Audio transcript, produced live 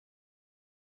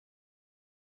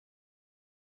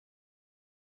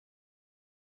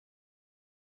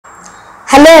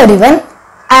Hello everyone,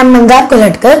 I am Mandar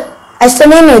Kolatkar,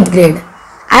 astronomy in 8th grade.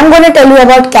 I am going to tell you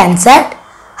about CanSat,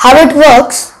 how it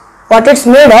works, what it's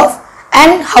made of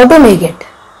and how to make it.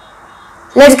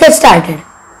 Let's get started.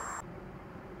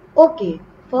 Okay,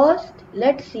 first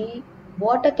let's see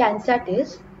what a CanSat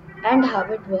is and how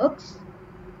it works,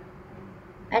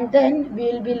 and then we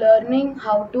will be learning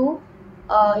how to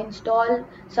install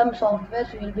some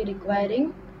softwares we will be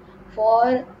requiring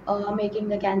for making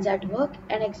the CanSat work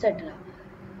and etc.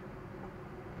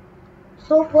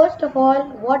 So first of all,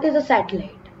 what is a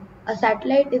satellite? A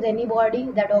satellite is any body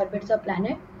that orbits a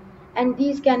planet, and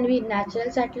these can be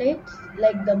natural satellites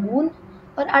like the moon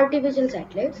or artificial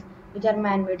satellites, which are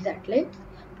man-made satellites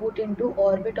put into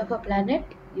orbit of a planet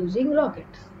using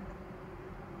rockets.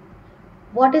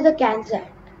 What is a CanSat?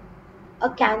 A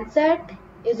CanSat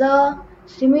is a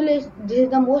simulation. This is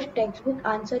the most textbook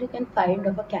answer you can find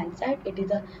of a CanSat. It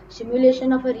is a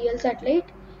simulation of a real satellite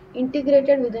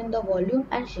integrated within the volume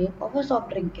and shape of a soft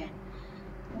drink can.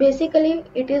 Basically,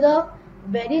 it is a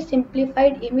very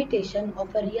simplified imitation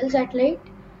of a real satellite,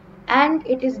 and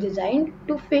it is designed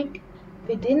to fit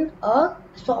within a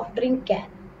soft drink can.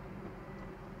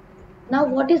 Now,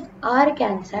 what is our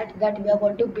CanSat that we are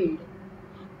going to build?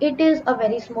 It is a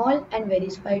very small and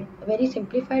very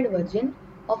simplified version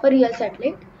of a real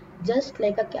satellite, just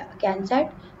like a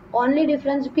CanSat. Only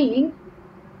difference being,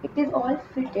 it is all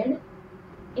fitted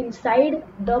inside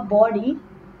the body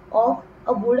of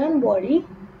a wooden body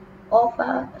of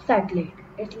a satellite.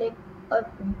 It's like a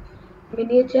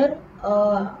miniature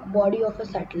body of a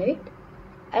satellite,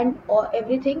 and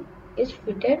everything is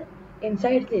fitted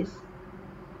inside this.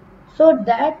 So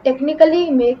that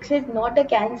technically makes it not a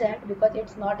CanSat because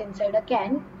it's not inside a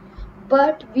can,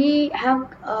 but we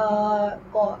are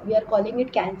calling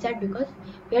it CanSat because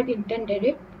we had intended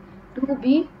it to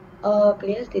be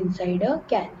placed inside a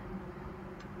can.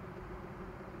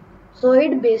 So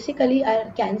it basically, our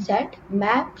CanSat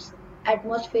maps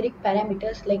atmospheric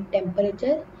parameters like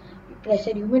temperature,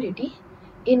 pressure, humidity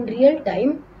in real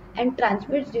time and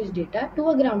transmits this data to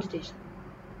a ground station.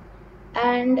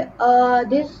 And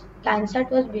this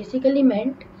CanSat was basically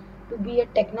meant to be a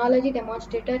technology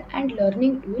demonstrator and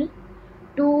learning tool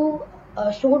to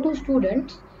show to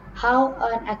students how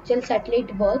an actual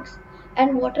satellite works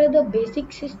and what are the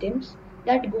basic systems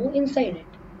that go inside it.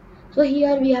 So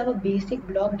here we have a basic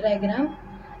block diagram.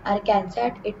 Our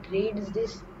CanSat, it reads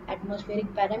this atmospheric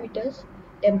parameters,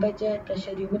 temperature,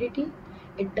 pressure, humidity.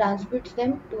 It transmits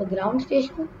them to a ground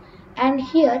station, and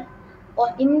here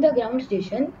or in the ground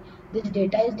station, this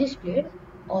data is displayed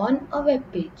on a web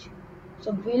page.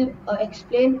 So we'll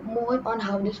explain more on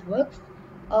how this works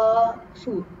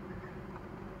soon.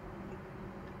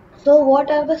 So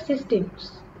what are the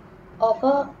systems of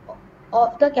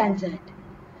the CanSat?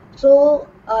 So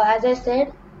as I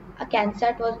said, a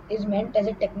CanSat is meant as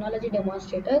a technology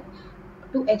demonstrator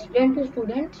to explain to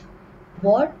students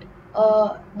what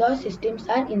the systems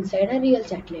are inside a real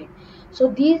satellite. So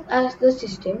these are the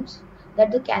systems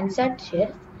that the CanSat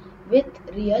shares with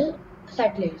real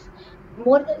satellites.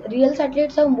 More real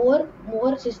satellites have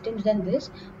more systems than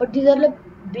this, but these are the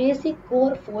basic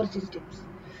core four systems.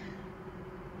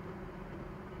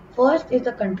 First is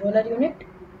the controller unit.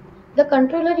 The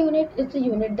controller unit is the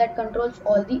unit that controls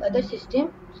all the other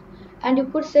systems, and you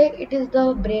could say it is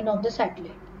the brain of the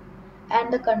satellite.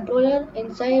 And the controller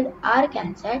inside our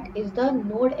CanSat is the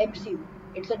node MCU.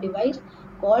 It's a device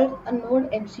called a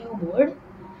node MCU board.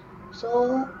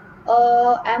 So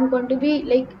I'm going to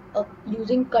be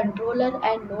using controller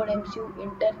and node MCU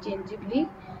interchangeably.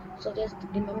 So just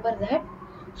remember that.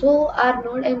 So our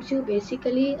node MCU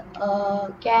basically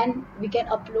we can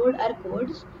upload our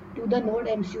codes to the node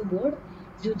MCU board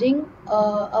using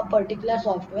a particular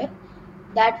software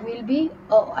that will be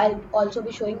I'll also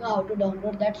be showing how to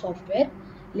download that software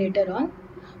later on.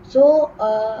 So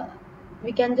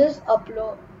we can just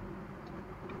upload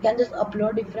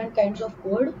different kinds of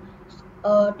code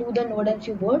to the node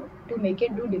MCU board to make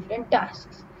it do different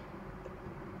tasks.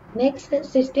 Next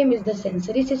system is the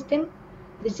sensory system.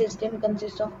 This system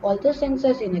consists of all the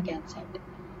sensors in a CanSat.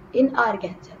 In our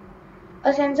CanSat,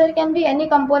 a sensor can be any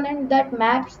component that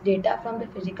maps data from the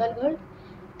physical world,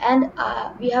 and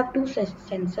we have two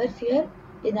sensors here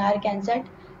in our CanSat,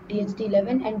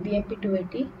 DHT11 and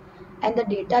BMP280, and the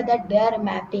data that they are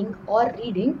mapping or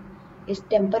reading is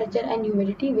temperature and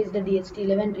humidity, which the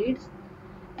DHT11 reads,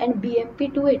 and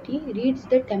BMP280 reads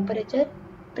the temperature,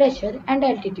 pressure and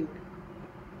altitude.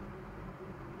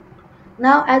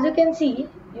 Now as you can see,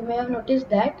 you may have noticed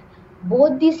that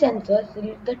both these sensors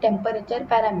read the temperature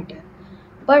parameter,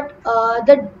 but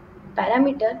the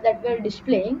parameter that we are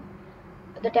displaying,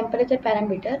 the temperature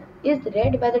parameter is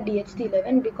read by the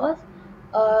DHT11 because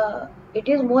it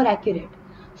is more accurate.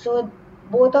 So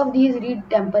both of these read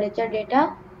temperature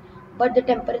data, but the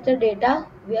temperature data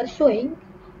we are showing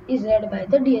is read by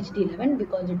the DHT11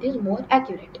 because it is more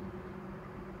accurate.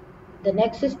 The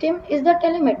next system is the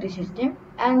telemetry system,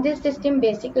 and this system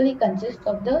basically consists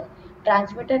of the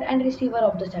transmitter and receiver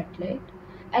of the satellite,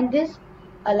 and this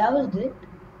allows it,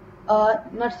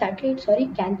 not satellite, sorry,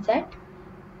 CanSat.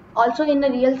 Also in a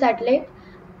real satellite,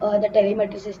 the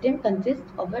telemetry system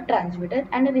consists of a transmitter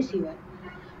and a receiver.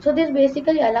 So this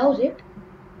basically allows it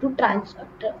to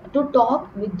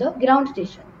talk with the ground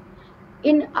station.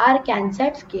 In our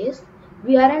CanSat's case,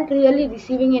 we aren't really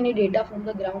receiving any data from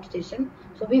the ground station,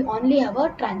 so we only have a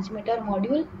transmitter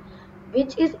module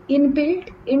which is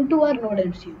inbuilt into our node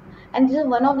MCU. And this is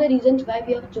one of the reasons why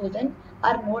we have chosen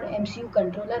our node MCU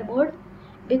controller board,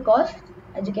 because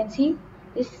as you can see,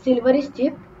 this silverish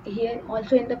chip here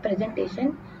also in the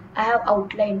presentation I have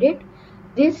outlined it.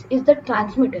 This is the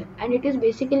transmitter, and it is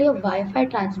basically a Wi-Fi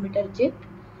transmitter chip,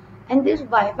 and this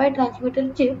Wi-Fi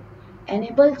transmitter chip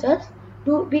enables us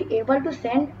to be able to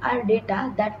send our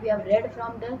data that we have read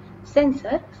from the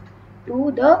sensors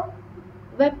to the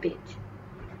web page.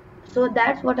 So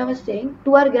that's what I was saying,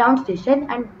 to our ground station,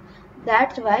 and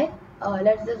that's why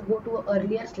let's just go to an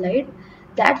earlier slide.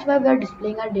 That's why we are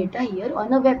displaying our data here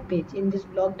on a web page in this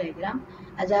block diagram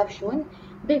as I have shown,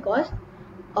 because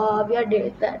we are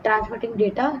transmitting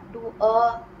data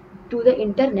to the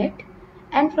internet,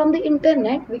 and from the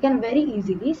internet we can very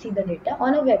easily see the data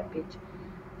on a web page.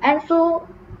 And so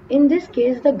in this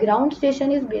case, the ground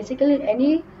station is basically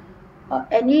any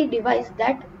device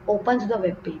that opens the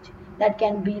web page. That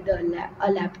can be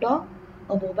a laptop,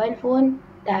 a mobile phone,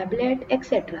 tablet,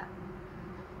 etc.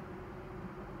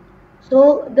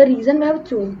 So the reason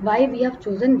why we have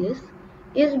chosen this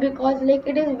is because like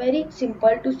it is very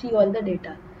simple to see all the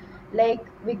data. Like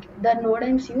the node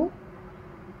MCU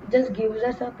just gives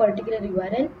us a particular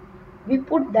URL. We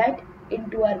put that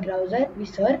into our browser, we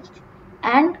search,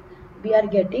 and we are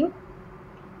getting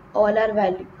all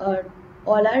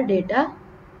our data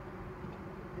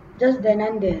just then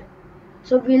and there.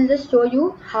 So we'll just show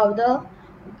you how the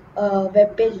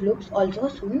web page looks also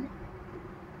soon.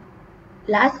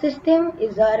 Last system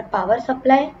is our power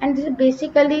supply, and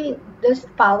this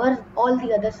powers all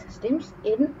the other systems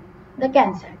in the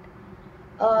CanSat.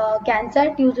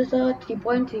 CanSat uses a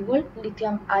 3.3 volt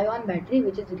lithium ion battery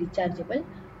which is rechargeable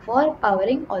for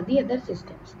powering all the other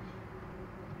systems.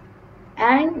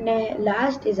 And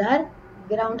last is our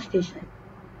ground station.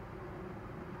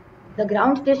 The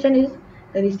ground station is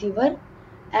the receiver,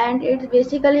 and it's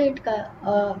basically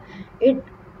it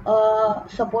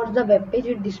supports the web page.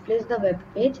 It displays the web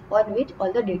page on which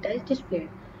all the data is displayed.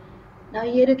 Now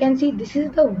here you can see this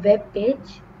is the web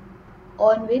page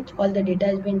on which all the data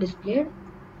has been displayed.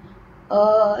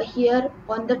 Here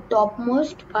on the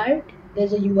topmost part there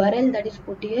is a URL that is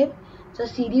put here. It's a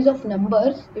series of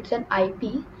numbers. It's an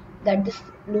IP that this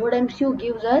node MCU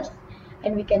gives us,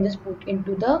 and we can just put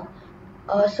into the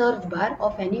search bar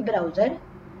of any browser.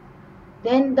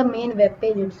 Then the main web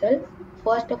page itself.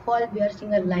 First of all, we are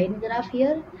seeing a line graph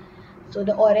here. So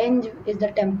the orange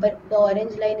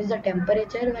line is the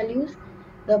temperature values,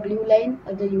 the blue line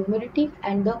is the humidity,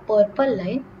 and the purple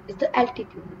line is the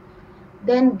altitude.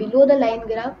 Then below the line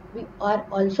graph, we are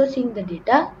also seeing the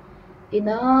data in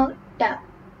a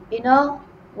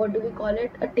what do we call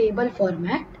it, a table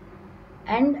format,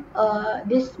 and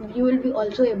this you will be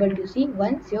also able to see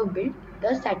once you have built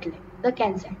the satellite, the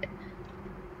CanSat.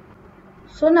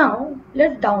 So now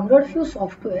let's download few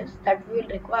softwares that we will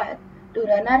require to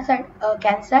run our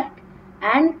CanSat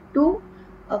and to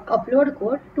upload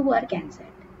code to our CanSat.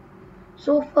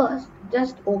 So first,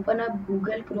 just open up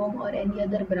Google Chrome or any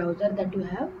other browser that you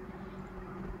have,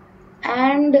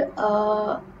 and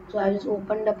so I just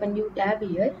opened up a new tab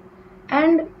here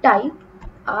and type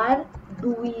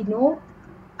Arduino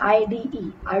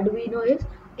IDE. Arduino is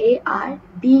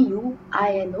ARDUINO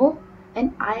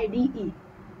and IDE.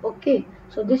 Okay,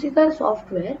 so this is our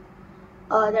software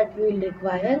that we will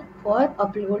require for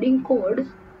uploading codes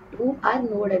to our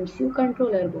node MCU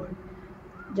controller board.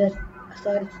 Just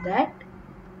search that,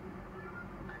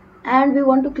 and we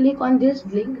want to click on this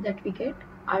link that we get,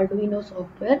 Arduino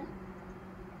software.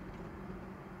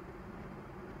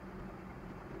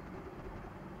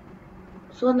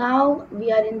 So now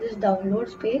we are in this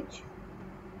downloads page,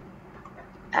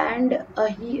 and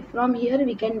from here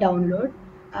we can download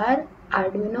our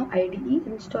Arduino IDE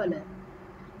installer.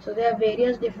 So there are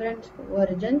various different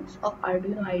versions of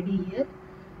Arduino IDE here,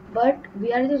 but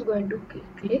we are just going to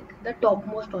click the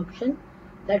topmost option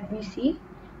that we see,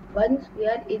 once we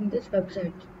are in this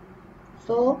website.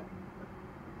 So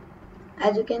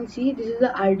as you can see, this is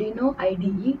the Arduino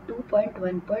IDE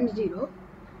 2.1.0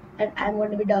 and I'm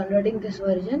going to be downloading this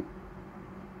version.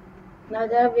 Now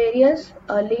there are various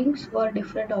links for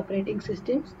different operating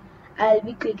systems. I'll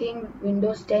be clicking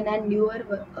Windows 10 and newer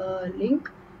link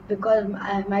because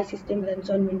my system runs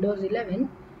on Windows 11.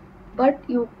 But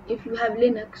if you have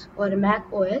Linux or Mac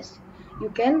OS, you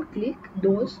can click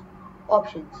those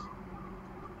options.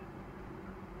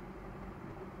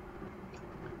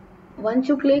 Once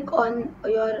you click on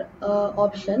your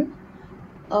option,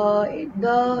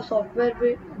 the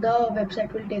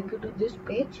website will take you to this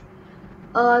page.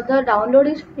 The download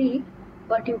is free,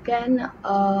 but you can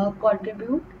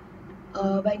contribute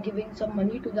by giving some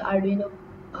money to the Arduino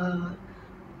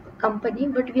company.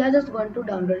 But we are just going to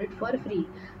download it for free.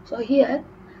 So here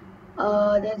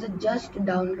there's a just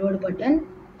download button.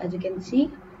 As you can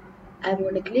see, I'm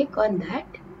going to click on that.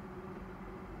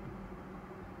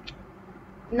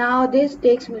 Now this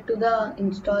takes me to the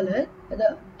installer,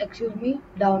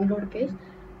 download page.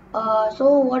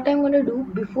 So what I'm going to do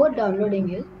before downloading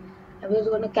is I'm just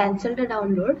going to cancel the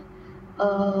download.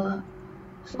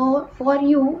 So for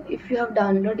you, if you have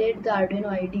downloaded the Arduino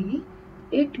IDE,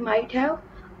 it must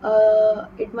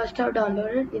have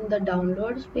downloaded in the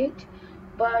downloads page.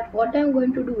 But what I'm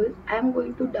going to do is I'm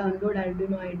going to download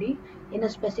Arduino IDE in a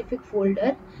specific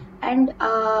folder, and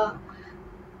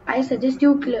I suggest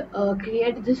you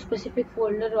create this specific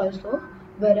folder also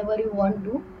wherever you want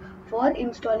to for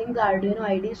installing the Arduino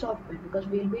IDE software, because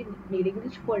we'll be needing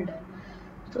this folder.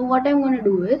 So what I'm going to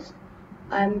do is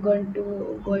I'm going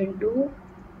to go into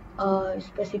a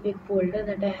specific folder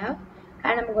that I have,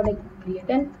 and I'm going to create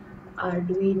an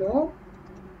Arduino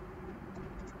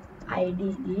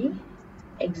IDE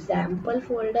example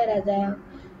folder, as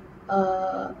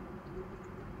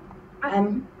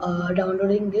I'm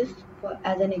downloading this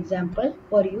as an example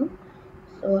for you.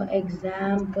 So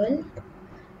example,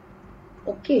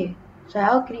 okay, so I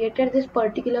have created this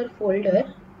particular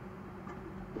folder.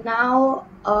 Now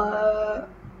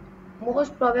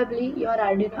most probably your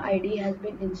Arduino IDE has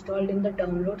been installed in the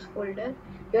downloads folder.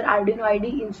 Your Arduino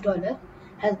IDE installer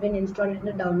has been installed in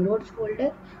the downloads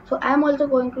folder. So I am also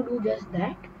going to do just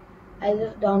that. I'll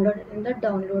just download it in the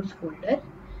downloads folder,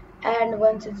 and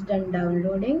once it's done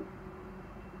downloading,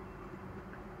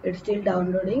 it's still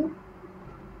downloading.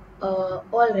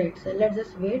 Alright, so let's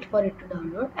just wait for it to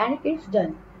download, and it's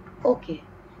done. Okay,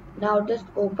 now just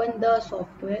open the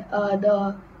software,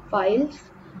 the files,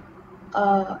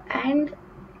 and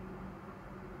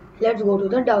let's go to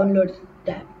the downloads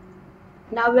tab.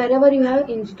 Now wherever you have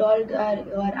installed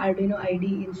your Arduino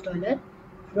IDE installer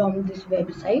from this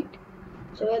website,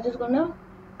 so we're just gonna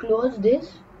close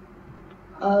this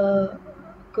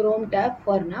Chrome tab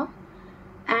for now,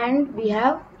 and we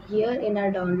have here in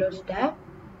our downloads tab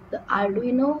the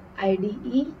Arduino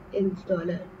IDE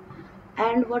installer.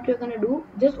 And what we're gonna do,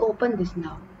 just open this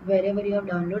now. Wherever you have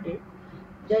downloaded,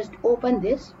 just open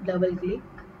this, double click,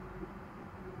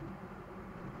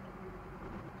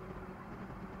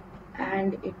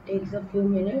 and it takes a few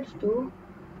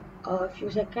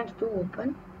seconds to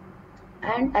open.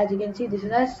 And as you can see, this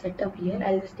is our setup here.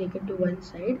 I'll just take it to one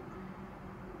side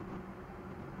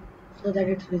so that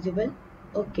it's visible.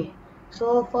 Okay,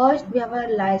 so first we have a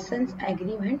license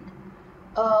agreement.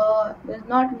 There's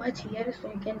not much here,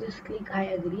 so you can just click I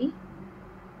agree.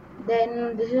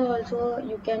 Then this is also,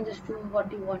 you can just do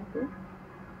what you want to.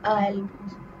 I'm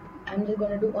just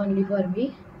gonna do only for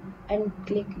me and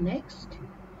click next.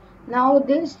 Now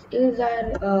this is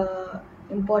our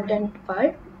important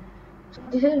part. So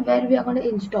this is where we are going to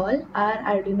install our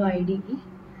Arduino IDE.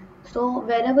 So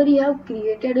wherever you have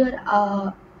created your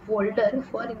folder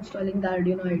for installing the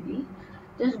Arduino IDE,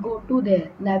 just go to there,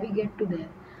 navigate to there.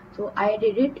 So I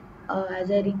did it,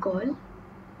 as I recall,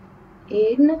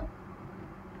 in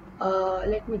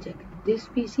let me check this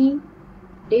PC,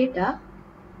 data,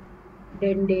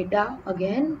 then data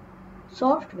again,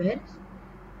 softwares,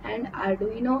 and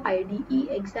Arduino IDE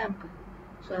example.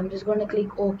 So I'm just going to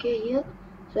click OK here.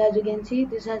 So as you can see,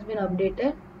 this has been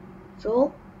updated.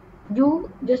 So you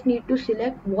just need to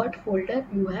select what folder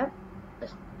you have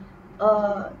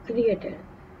created.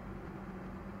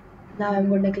 Now I'm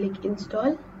going to click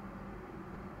install.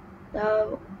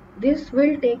 Now this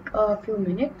will take a few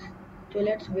minutes, so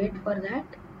let's wait for that.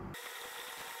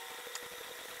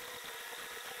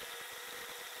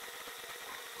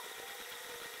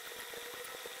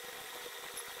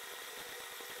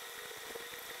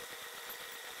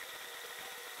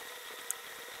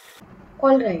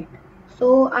 Alright,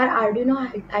 so our Arduino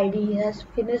IDE has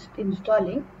finished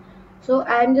installing. So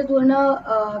I'm just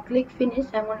gonna click finish.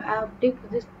 I have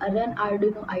ticked this run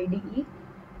Arduino IDE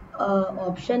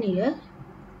option here.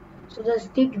 So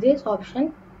just tick this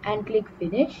option and click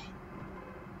finish.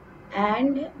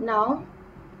 And now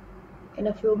in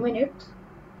a few minutes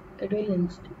it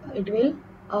will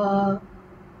uh,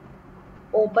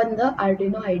 open the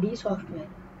Arduino IDE software.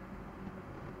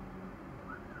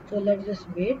 So let's just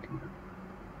wait.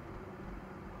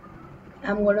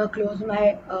 I'm gonna close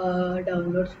my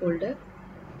downloads folder.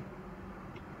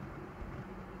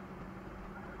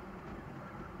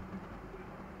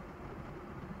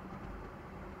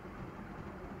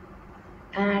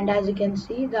 And as you can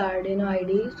see, the Arduino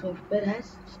IDE software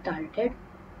has started.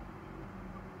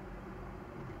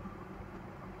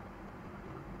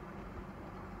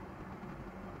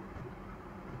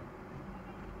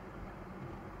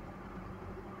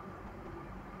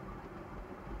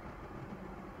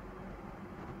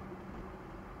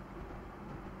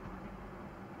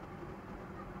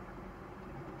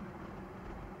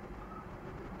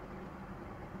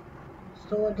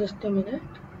 So just a minute.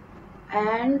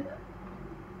 And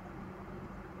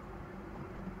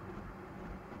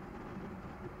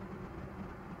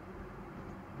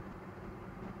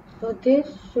so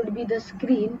this should be the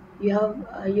screen you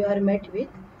are met with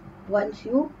once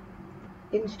you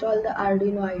install the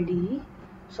Arduino IDE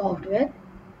software.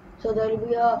 So there will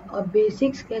be a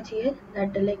basic sketch here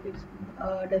that like it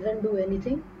doesn't do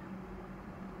anything,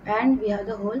 and we have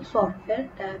the whole software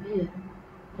tab here.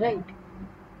 Right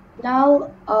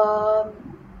now,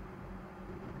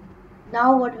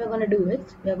 now what we're gonna do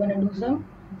is we're gonna do some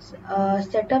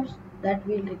setups that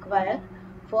we'll require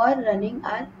for running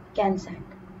our CanSat.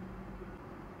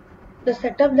 The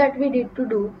setup that we need to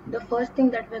do, the first thing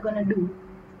that we're gonna do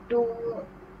to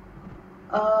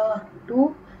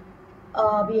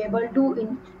be able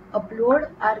to upload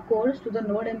our codes to the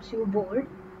Node MCU board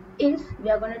is we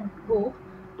are going to go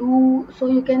to, so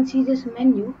you can see this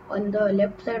menu on the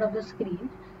left side of the screen.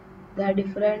 There are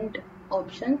different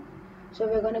options. So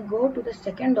we're going to go to the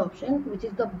second option, which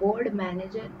is the board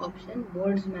manager option,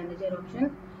 boards manager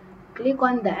option. Click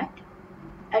on that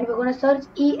and we're going to search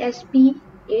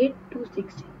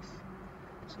ESP8266.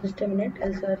 So just a minute,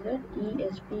 I'll search it,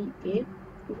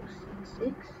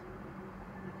 ESP8266.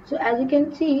 So as you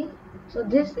can see, so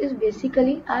this is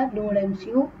basically our Node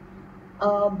MCU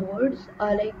boards,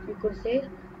 like you could say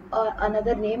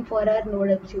another name for our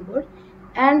Node MCU board,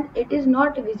 and it is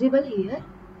not visible here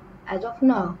as of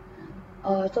now.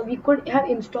 So we could have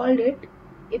installed it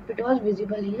if it was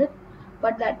visible here,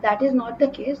 but that is not the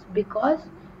case because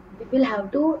we will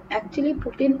have to actually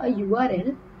put in a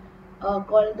URL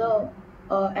called the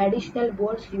additional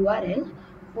boards URL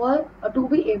for to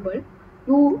be able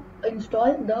to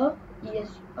install the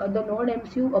the Node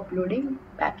MCU uploading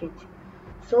package.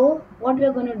 So what we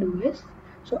are going to do is,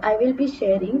 so I will be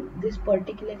sharing this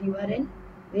particular URL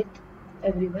with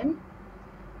everyone.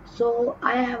 So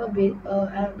I have I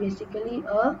have basically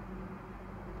a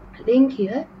link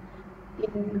here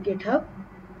in GitHub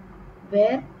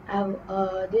where I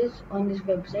have this on this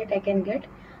website I can get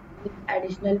with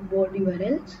additional board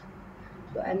URLs.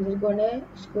 So I'm just gonna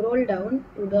scroll down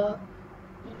to the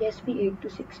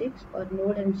ESP8266 or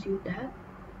Node MCU tab,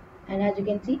 and as you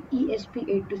can see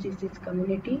ESP8266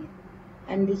 community,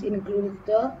 and this includes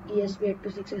the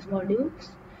ESP8266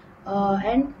 modules,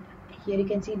 and here you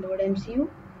can see Node MCU.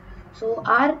 So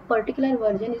our particular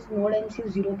version is Node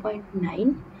MCU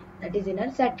 0.9 that is in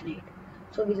our satellite.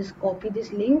 So we just copy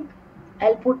this link.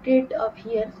 I'll put it up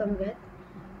here somewhere,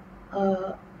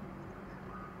 uh,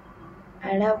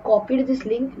 and I've copied this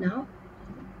link now.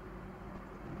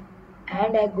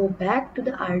 And I go back to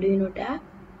the Arduino tab.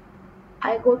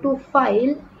 I go to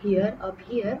file here, up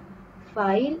here,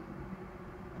 file,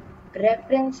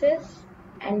 references,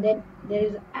 and then there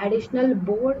is additional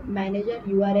board manager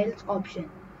URLs option.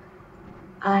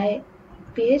 I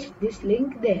paste this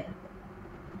link there,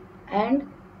 and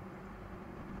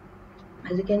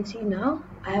as you can see now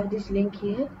I have this link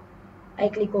here. I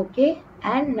click OK,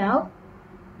 and now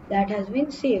that has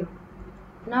been saved.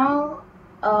 Now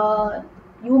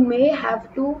you may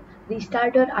have to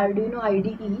restart your Arduino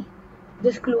IDE.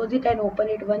 Just close it and open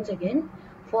it once again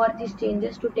for these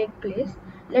changes to take place.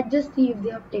 Let's just see if they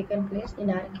have taken place.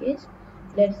 In our case,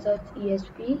 let's search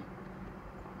ESP,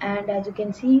 and as you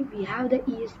can see we have the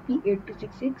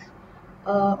ESP8266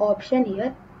 option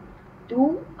here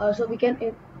to so we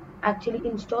can actually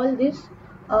install this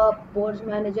boards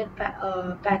manager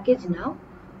package now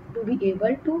to be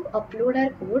able to upload our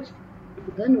codes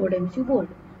to the Node MCU board.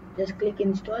 Just click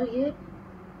install here,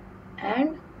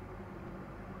 and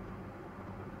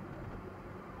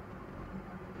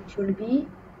it should be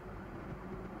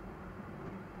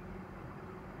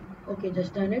Okay,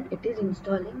 just done it. It is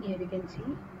installing. Here you can see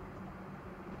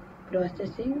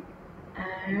processing,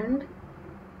 and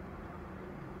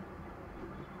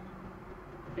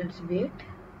let's wait.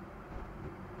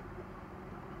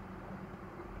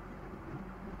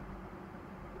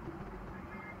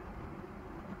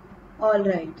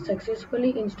 Alright,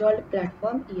 successfully installed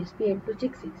platform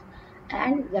ESP8266,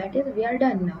 and that is we are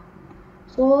done now.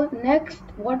 So next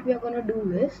what we are going to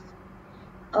do is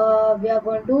we are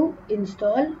going to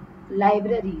install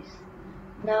libraries.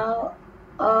 Now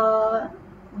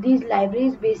these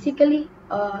libraries basically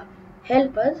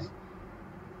help us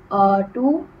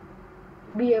to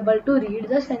be able to read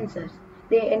the sensors.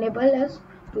 They enable us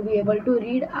to be able to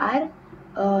read our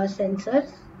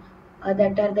sensors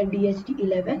that are the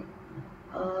DHT11,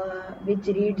 which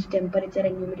reads temperature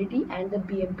and humidity, and the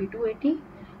BMP280,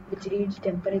 which reads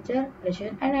temperature,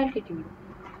 pressure and altitude.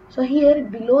 So here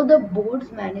below the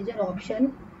boards manager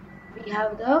option, we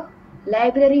have the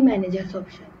library managers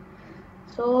option.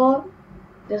 So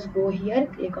just go here,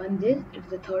 click on this, it's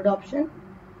the third option,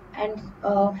 and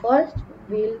first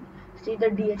we'll see the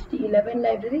DHT11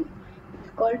 library.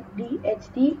 It's called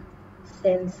DHT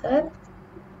sensor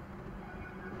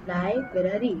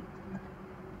library.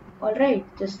 Alright,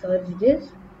 just search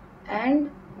this, and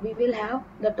we will have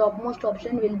the topmost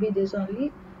option will be this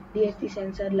only, DHT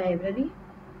sensor library.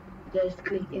 Just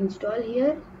click install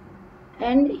here,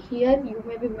 and here you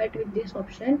may be met with this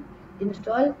option,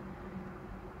 install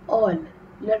all.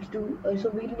 Let's do so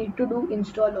we'll need to do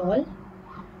install all,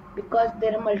 because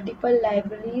there are multiple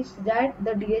libraries that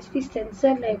the DHT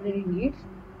sensor library needs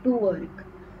to work.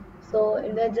 So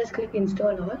let's just click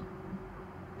install all,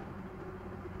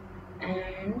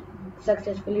 and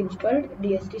successfully installed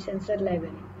DHT sensor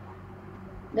library.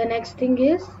 The next thing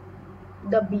is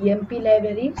the BMP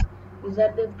libraries. These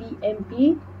are the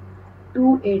BMP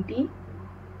 280,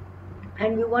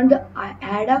 and we want the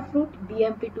Adafruit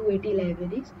BMP 280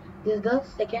 libraries. This is the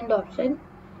second option.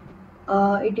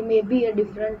 It may be a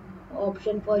different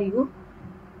option for you,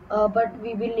 but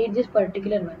we will need this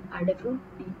particular one, Adafruit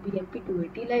BMP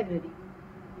 280 library.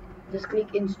 Just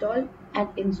click install and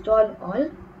install all.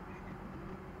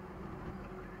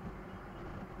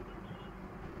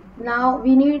 Now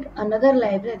we need another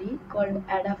library called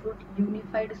Adafruit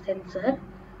Unified Sensor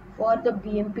for the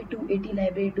BMP 280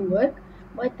 library to work,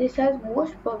 but this has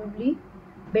most probably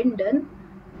been done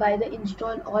by the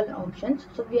install all options.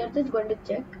 So we are just going to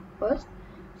check first.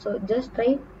 So just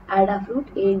try Adafruit,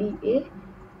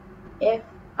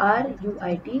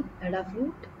 ADAFRUIT,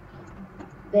 Adafruit,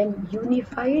 then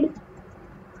Unified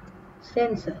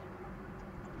Sensor.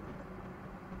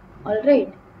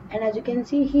 Alright, and as you can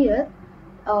see here,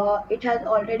 it has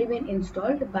already been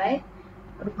installed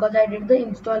because I did the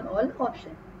install all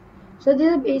option. So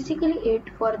this is basically it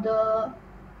for the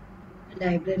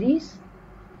libraries,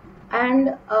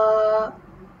 and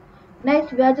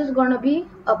next we are just gonna be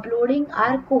uploading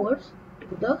our codes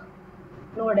to the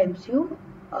NodeMCU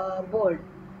board.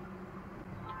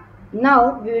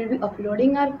 Now we will be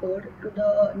uploading our code to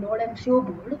the NodeMCU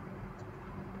board.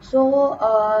 So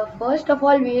first of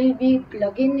all, we will be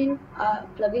plugging in our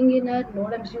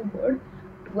NodeMCU board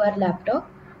to our laptop.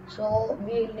 So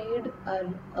we will need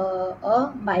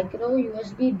a micro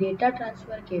USB data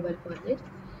transfer cable for this.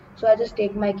 So I just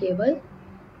take my cable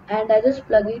and I just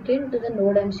plug it into the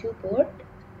NodeMCU port.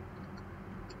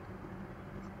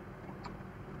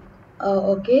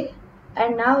 Okay,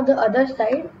 and now the other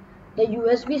side, the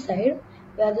USB side,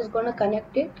 we are just gonna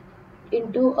connect it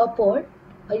into a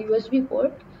USB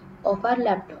port of our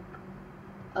laptop.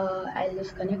 I'll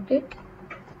just connect it,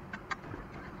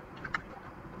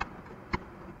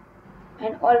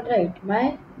 and alright,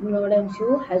 my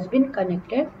NodeMCU has been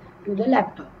connected to the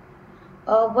laptop.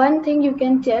 One thing you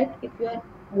can check if your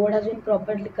board has been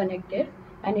properly connected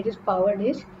and it is powered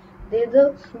is there is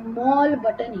a small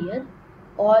button here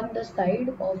on the side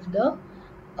of the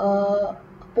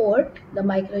port, the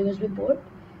micro USB port,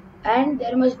 and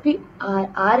there must be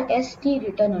RST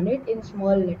written on it in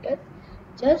small letters.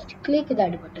 Just click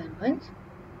that button once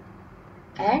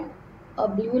and a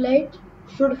blue light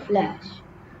should flash,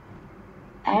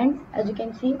 and as you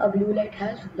can see a blue light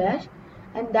has flashed,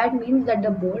 and that means that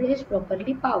the board is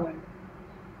properly powered.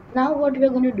 Now what we are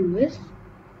going to do is,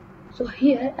 so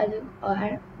here as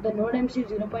the NodeMCU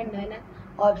 0.9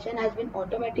 option has been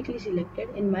automatically selected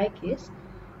in my case,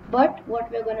 but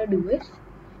what we are going to do is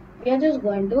I'm just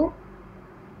going to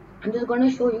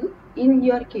show you in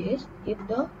your case if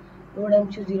the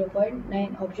NodeMCU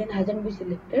 0.9 option hasn't been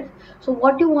selected. So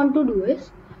what you want to do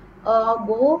is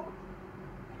go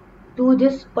to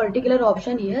this particular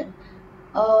option here.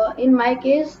 In my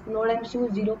case NodeMCU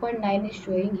 0.9 is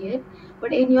showing here.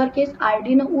 but in your case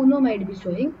Arduino Uno might be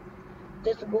showing.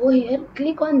 Just go here,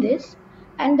 click on this,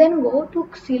 and then go to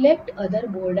select other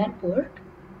board and port.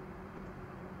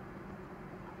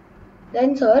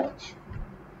 Then search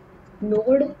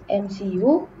Node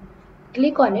MCU,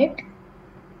 click on it,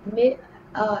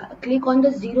 click on the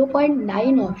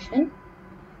 0.9 option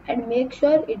and make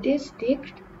sure it is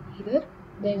ticked here.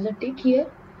 There is a tick here.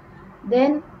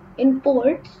 Then in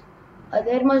ports,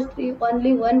 there must be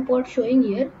only one port showing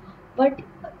here, but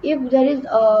if there is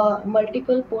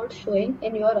multiple ports showing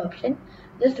in your option,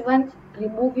 just once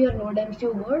remove your Node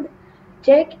MCU board,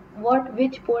 check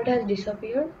which port has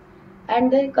disappeared,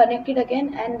 and then connect it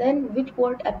again, and then which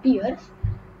port appears,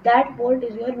 that port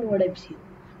is your Node MCU.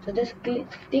 So just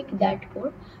tick that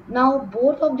port. Now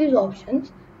both of these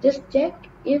options, just check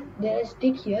if there is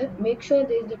tick here, make sure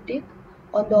there is a tick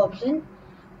on the option.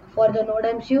 For the Node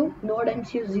MCU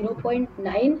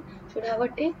 0.9 should have a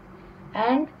tick,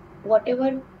 and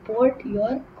whatever port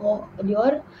your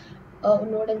Node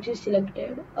MCU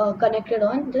selected connected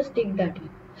on, just tick that in.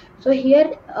 So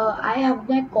here I have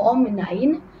my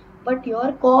COM9, but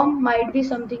your COM might be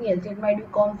something else. It might be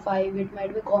COM5, it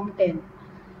might be COM10.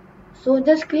 So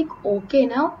just click OK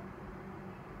now,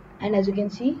 and as you can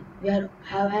see, we have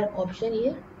an option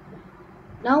here.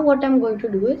 Now what I'm going to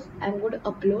do is I'm going to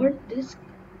upload this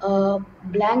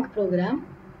blank program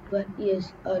to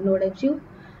Node MCU.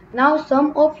 Now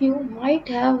some of you might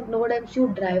have Node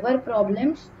MCU driver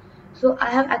problems, so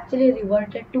I have actually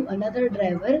reverted to another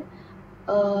driver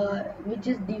which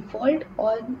is default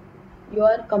on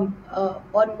your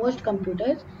on most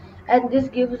computers, and this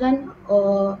gives an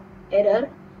error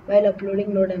while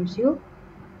uploading Node MCU.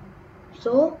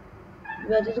 So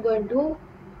we are just going to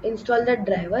install the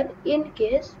driver in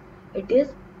case it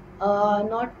is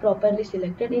not properly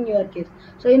selected in your case.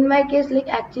 So in my case, like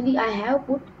actually I have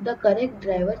put the correct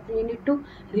driver, so you need to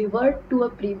revert to a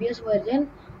previous version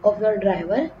of your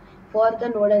driver for the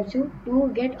Node MCU to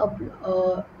get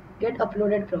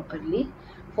uploaded properly,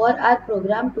 for our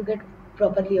program to get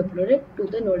properly uploaded to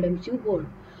the Node MCU board.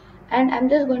 And I'm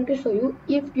just going to show you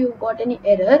if you got any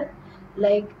error,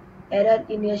 like error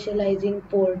initializing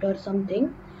port or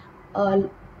something.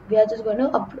 We are just going to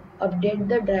update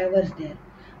the drivers there.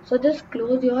 So just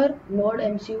close your Node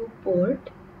MCU port,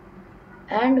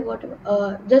 and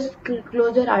just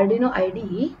close your Arduino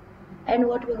IDE, and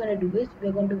what we're going to do is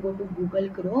we're going to go to Google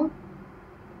Chrome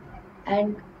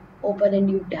and open a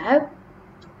new tab,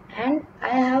 and I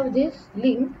have this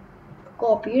link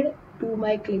copied to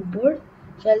my clipboard,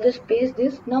 so I'll just paste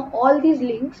this. Now all these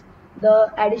links,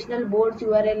 the additional boards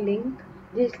URL link,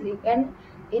 this link, and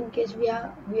in case we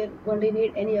are going to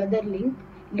need any other link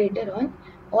later on,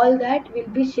 all that will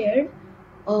be shared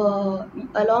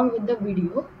along with the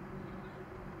video.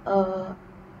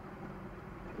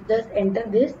 Just enter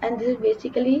this, and this is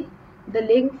basically the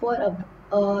link for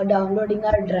downloading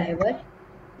our driver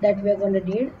that we are going to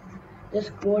need. Just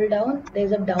scroll down, there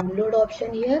is a download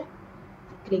option here,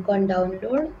 click on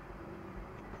download,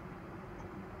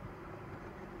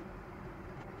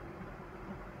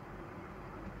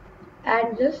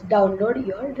 and just download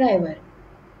your driver.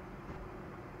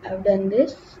 I've done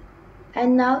this,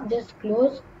 and now just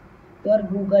close your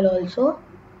Google also.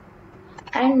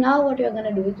 And now what we are going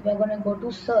to do is we are going to go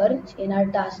to search in our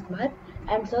taskbar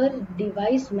and search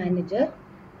device manager.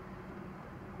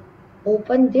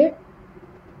 Open the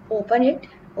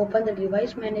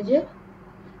device manager,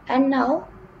 and now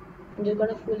I'm just going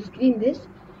to full screen this.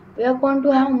 We are going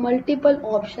to have multiple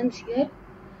options here.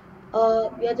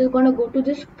 We are just going to go to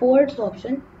this ports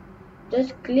option.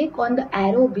 Just click on the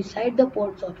arrow beside the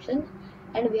ports option,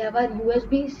 and we have our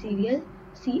USB serial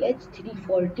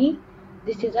CH340.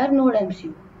 This is our Node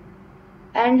MCU,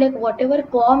 and like whatever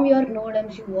COM your Node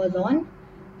MCU was on,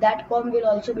 that COM will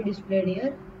also be displayed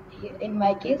here. In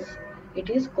my case, it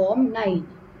is COM9.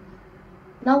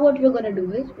 Now what we are going to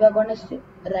do is we are going to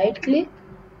right click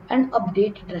and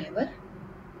update driver.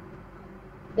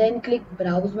 Then click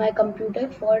browse my computer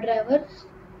for drivers.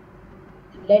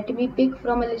 Let me pick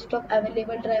from a list of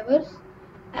available drivers,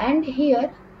 and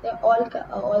here all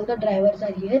the drivers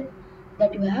are here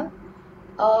that you have.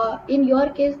 In your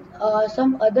case,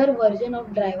 some other version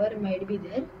of driver might be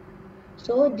there.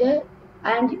 So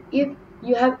and if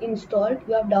you have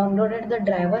downloaded the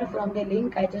driver from the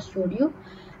link I just showed you,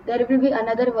 there will be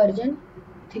another version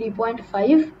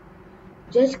 3.5.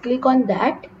 Just click on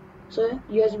that. So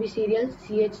USB serial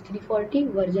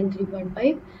CH340 version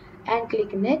 3.5, and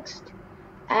click next.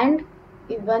 And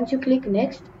once you click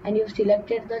next and you've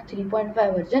selected the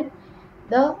 3.5 version,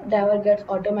 the driver gets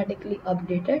automatically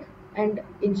updated and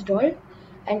installed,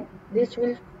 and this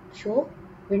will show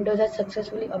Windows has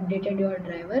successfully updated your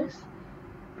drivers.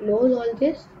 close all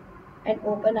this and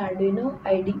open Arduino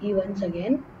IDE once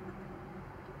again.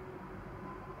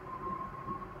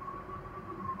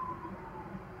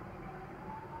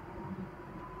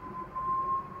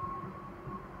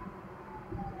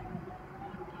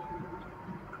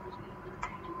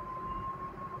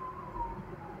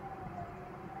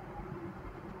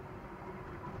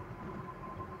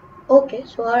 Okay,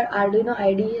 so our Arduino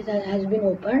IDE has been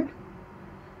opened.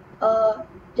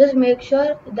 Just make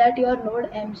sure that your node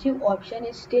MCU option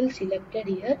is still selected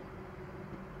here.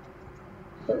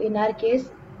 So in our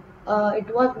case,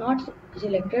 it was not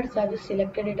selected, so I just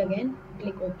selected it again.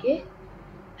 Click OK,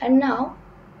 and now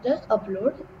just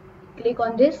upload. Click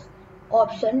on this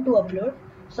option to upload.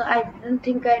 So I didn't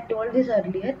think I told this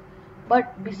earlier,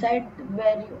 but beside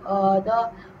where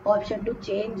the option to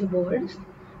change boards,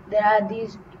 there are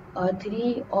these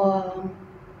three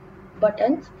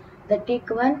buttons: the tick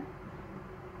one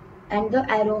and the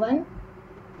arrow one.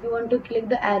 You want to click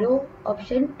the arrow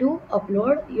option to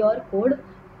upload your code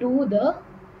to the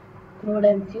Node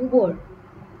MCU board.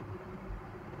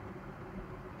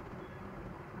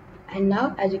 And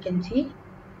now, as you can see,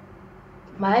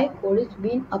 my code is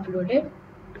being uploaded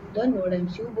to the Node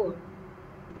MCU board.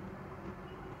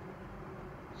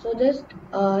 So just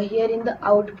here in the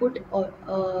output,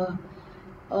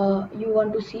 you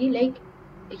want to see, like,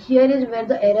 here is where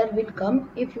the error will come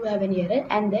if you have any error,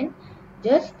 and then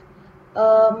just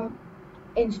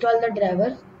install the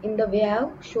drivers in the way I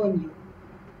have shown you.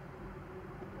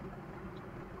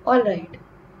 Alright,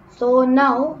 so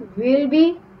now we'll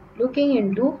be looking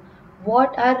into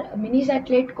what our mini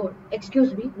satellite code,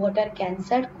 what our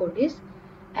CanSat code is,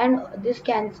 and this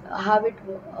how it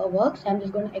works. I'm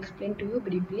just going to explain to you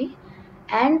briefly,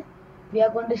 and we are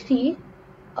going to see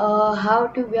we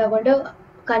are going to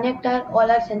connect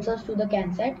all our sensors to the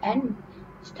CanSat and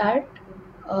start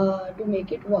to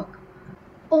make it work.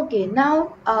 Okay,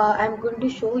 now I'm going to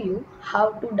show you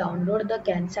how to download the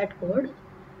CanSat code,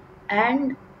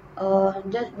 and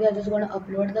we are just going to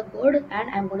upload the code, and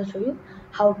I'm going to show you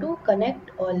how to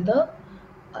connect all the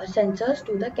sensors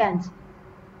to the cans.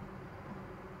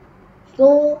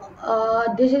 So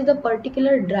this is the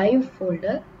particular drive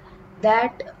folder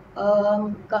that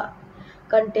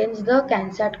contains the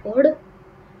CanSat code,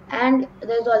 and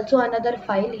there's also another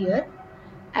file here,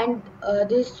 and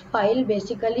this file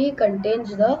basically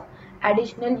contains the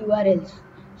additional URLs.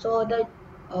 So the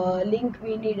link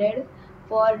we needed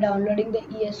for downloading the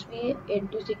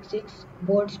ESP8266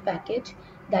 boards package,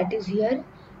 that is here,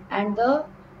 and the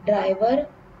driver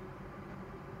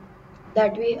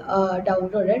that we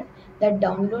downloaded, that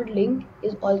download link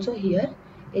is also here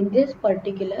in this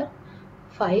particular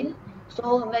file.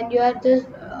 So when you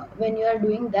are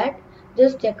doing that,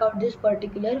 just check out this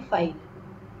particular file.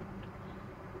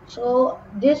 So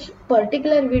this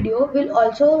particular video will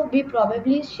also be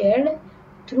probably shared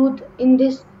in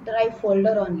this drive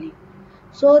folder only.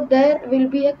 So there will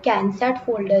be a CanSat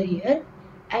folder here,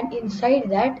 and inside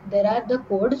that there are the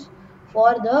codes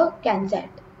for the CanSat.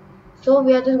 So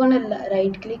we are just going to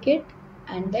right click it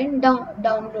and then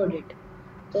download it.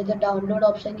 So the download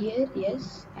option here,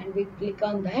 yes, and we click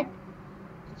on that.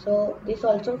 So this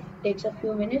also takes a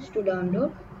few minutes to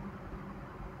download.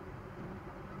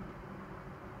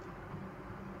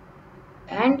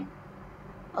 And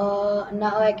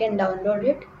now I can download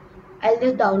it. I'll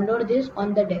just download this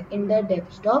on the in the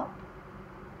desktop,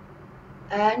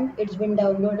 and it's been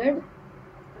downloaded.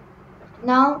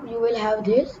 Now you will have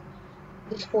this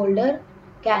folder,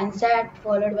 CanSat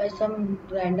followed by some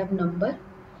random number.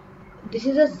 This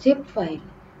is a zip file,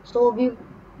 so we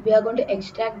are going to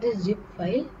extract this zip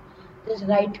file. Just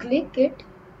right click it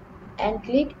and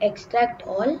click extract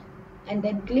all, and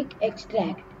then click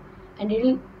extract, and it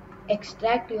will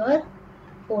extract your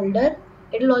folder.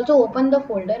 It will also open the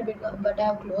folder, but I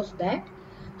have closed that.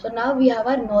 So now we have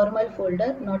our normal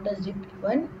folder, not a zipped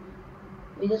one.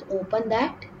 We just open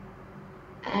that,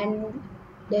 and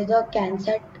there's a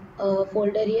CanSat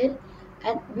folder here,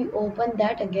 and we open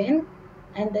that again,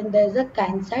 and then there's a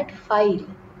CanSat file.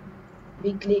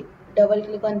 We double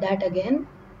click on that again,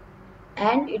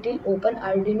 and it will open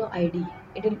Arduino IDE.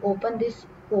 It will open this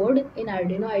code in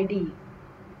Arduino IDE.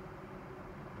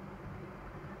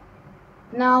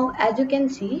 Now as you can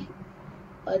see,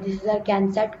 this is our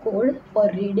CanSat code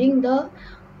for reading the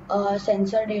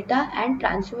sensor data and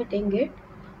transmitting it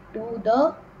to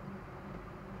the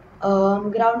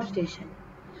ground station.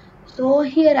 So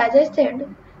here, as I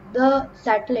said, the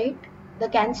satellite, the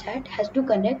CanSat, has to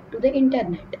connect to the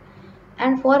internet,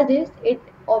 and for this it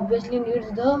obviously needs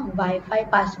the Wi-Fi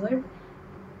password.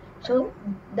 So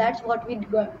that's what we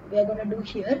are going to do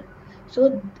here.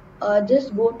 So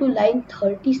just go to line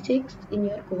 36 in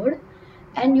your code,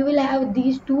 and you will have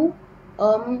these two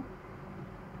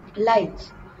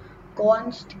lines,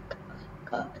 const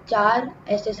char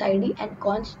SSID and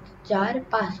const char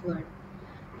password.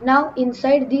 Now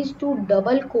inside these two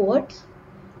double quotes,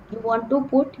 you want to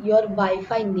put your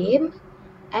Wi-Fi name,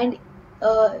 and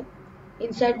uh,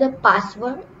 inside the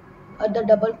password, the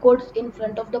double quotes in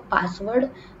front of the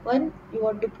password one, you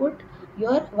want to put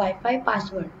your Wi-Fi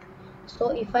password. So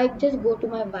if I just go to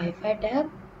my Wi-Fi tab,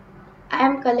 I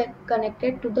am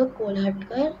connected to the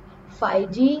Kolhatkar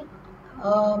 5G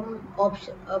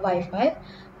option Wi-Fi,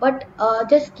 but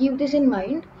just keep this in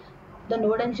mind. The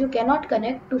Node MCU cannot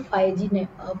connect to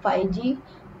 5G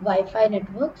Wi-Fi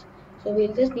networks, so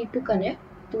we'll just need to connect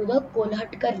to the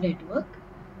Kolhatkar network,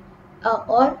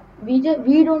 or we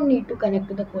don't need to connect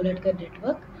to the Kolhatkar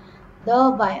network.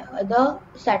 The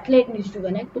satellite needs to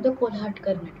connect to the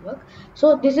Kolhatkar network.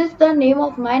 So this is the name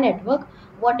of my network.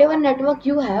 Whatever network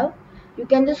you have, you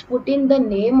can just put in the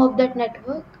name of that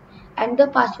network and the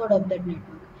password of that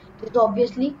network. This is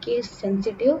obviously case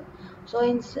sensitive. So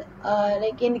in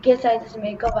case I just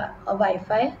make a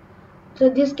Wi-Fi, so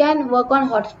this can work on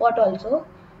hotspot also.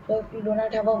 So if you do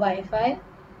not have a Wi-Fi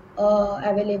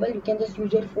available, you can just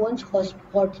use your phone's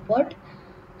hotspot.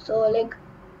 So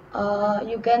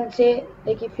you can say,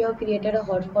 like, if you have created a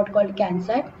hotspot called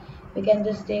CanSat, we can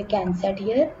just say CanSat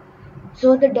here.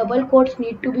 So the double quotes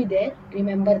need to be there,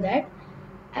 remember that,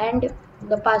 and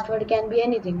the password can be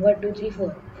anything,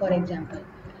 1234 for example.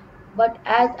 But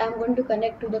as I'm going to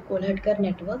connect to the Kolhatkar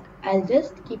network, I'll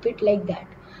just keep it like that.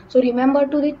 So remember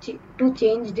to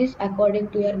change this according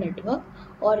to your network,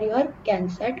 or your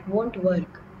CanSat won't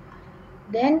work.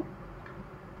 Then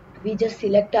we just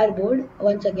select our board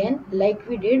once again, like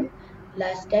we did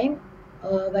last time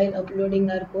while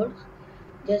uploading our codes.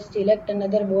 Just select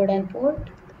another board and port,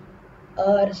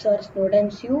 search node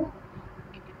MCU,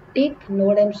 tick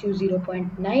node MCU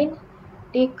 0.9,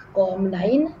 tick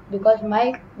COM9, because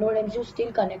my node MCU is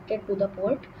still connected to the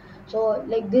port. So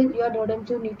like this, your node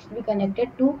MCU needs to be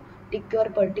connected to tick your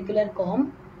particular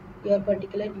COM, your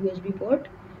particular USB port.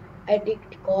 I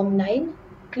ticked COM9,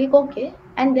 click OK,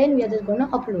 and then we are just gonna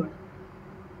upload.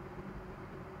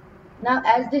 Now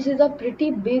as this is a pretty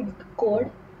big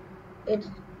code, it's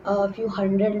a few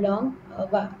hundred long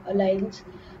lines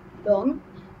long,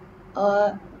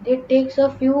 it takes a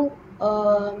few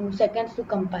seconds to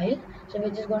compile, so we're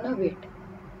just gonna wait.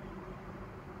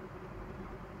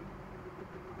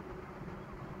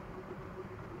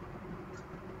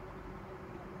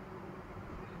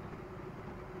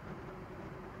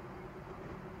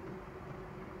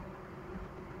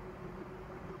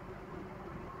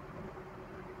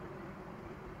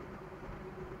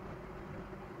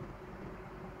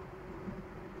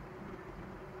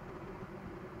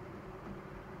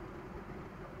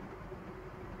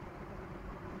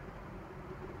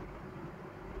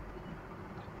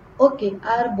 Okay,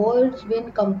 our code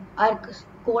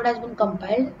has been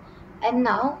compiled, and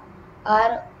now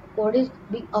our code is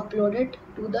being uploaded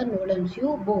to the node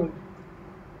MCU board.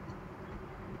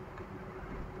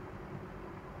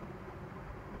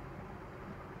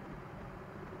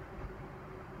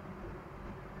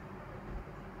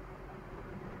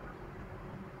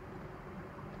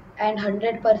 And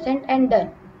 100% and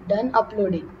done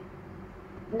uploading.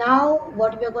 Now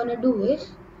what we are going to do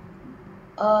is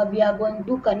we are going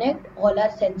to connect all our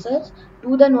sensors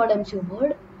to the node MCU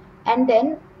board, and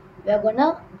then we are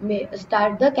gonna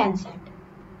start the CanSat.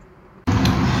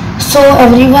 So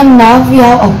everyone, now we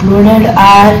have uploaded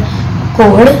our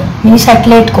code, mini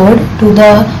satellite code, to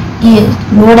the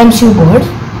node MCU board.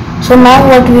 So now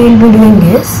what we will be doing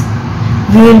is,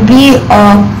 we will be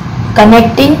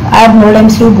connecting our node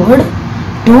MCU board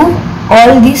to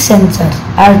all these sensors,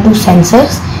 our two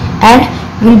sensors, and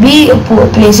we'll be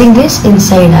placing this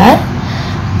inside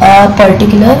our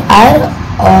particular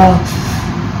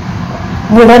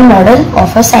wooden model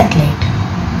of a satellite.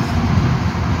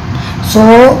 So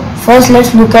first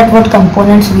let's look at what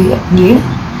components we need.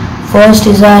 First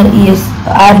is our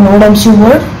node MCU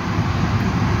board.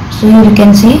 So here you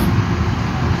can see.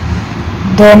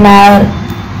 Then our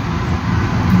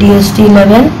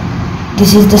DST11.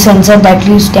 This is the sensor that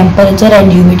reads temperature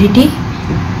and humidity.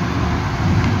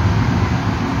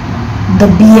 The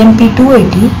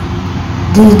BMP280.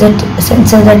 This is the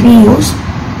sensor that we use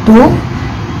to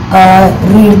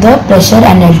read the pressure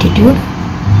and altitude.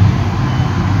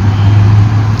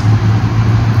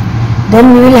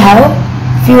 Then we will have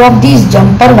few of these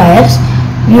jumper wires.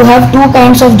 You have two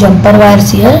kinds of jumper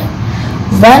wires here.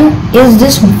 One is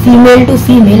this female to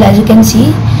female, as you can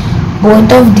see.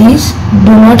 Both of these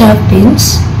do not have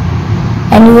pins,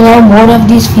 and you will have more of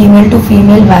these female to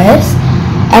female wires,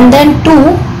 and then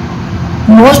two,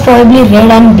 most probably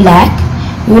red and black,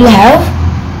 you will have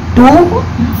two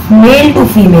male to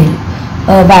female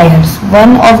wires.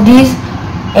 One of these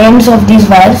ends of these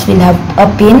wires will have a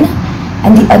pin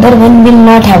and the other one will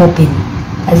not have a pin.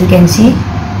 As you can see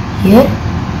here,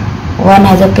 one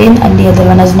has a pin and the other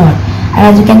one has not. And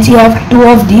as you can see, I have two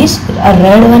of these, a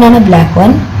red one and a black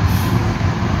one,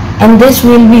 and this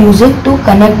we will be using to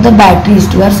connect the batteries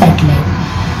to our satellite.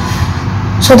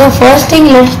 So the first thing,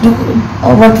 let's do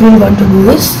what we are going to do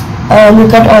is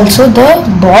look at also the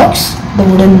box, the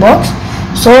wooden box.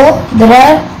 So there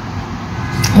are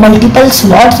multiple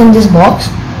slots in this box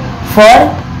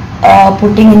for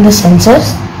putting in the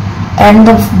sensors, and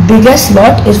the biggest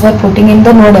slot is for putting in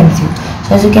the node MCU.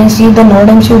 So as you can see, the node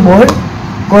MCU board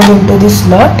goes into this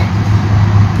slot,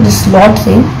 this slots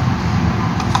in,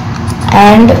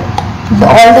 and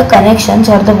all the connections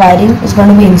or the wiring is going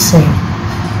to be inside.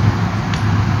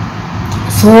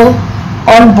 So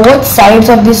on both sides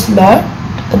of this slot,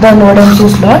 the node MCU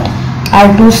slot,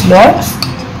 are two slots,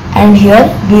 and here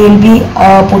we will be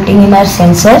putting in our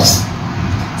sensors.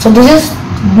 So this is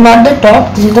not the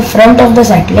top, this is the front of the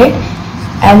satellite,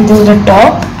 and this is the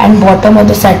top and bottom of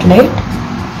the satellite.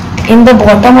 In the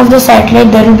bottom of the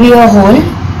satellite there will be a hole,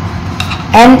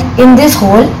 and in this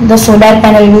hole the solar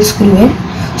panel will screw in.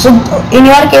 So in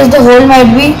your case the hole might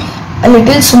be a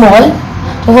little small,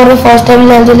 so for the first time you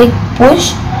have to like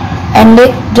push and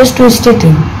like just twist it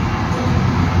in.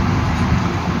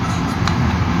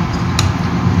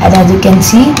 And as you can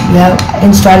see, we have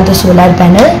installed the solar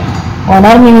panel on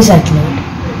our mini satellite,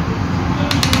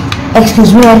 our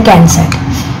CanSat.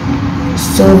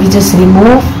 So we just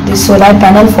remove this solar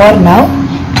panel for now,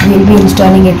 we will be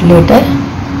installing it later.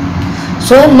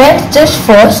 So let's just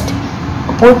first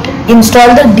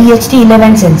install the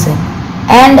DHT11 sensor,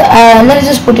 and let's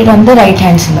just put it on the right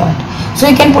hand slot. So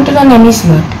you can put it on any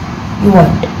slot you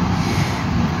want.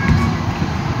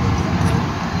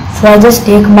 So I just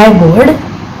take my board,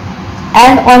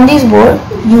 and on this board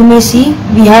you may see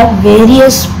we have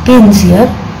various pins here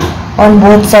on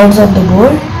both sides of the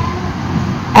board,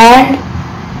 and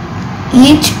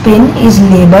each pin is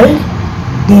labeled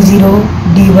D0,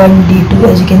 D1, D2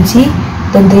 as you can see.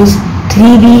 Then there is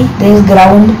 3V, there is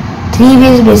ground. 3V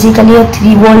is basically a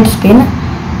 3 volts pin.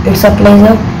 It supplies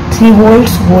a 3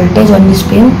 volts voltage on this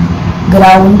pin,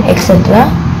 ground,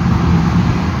 etc.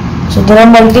 So there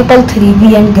are multiple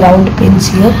 3V and ground pins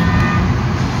here.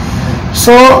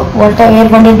 So what we are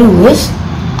going to do is,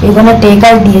 we are going to take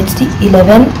our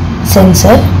DHT11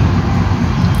 sensor.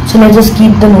 So let's just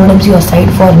keep the node MCU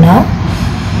aside for now.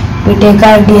 We take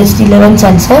our DHT11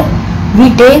 sensor, we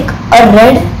take a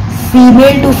red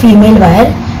female to female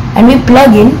wire, and we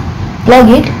plug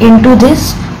it into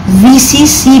this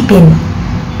VCC pin,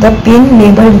 the pin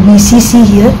labeled VCC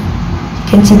here. You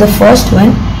can see the first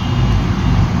one.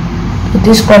 With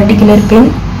this particular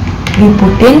pin we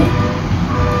put in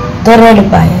the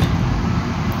red wire,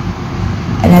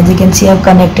 and as you can see I have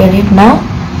connected it now.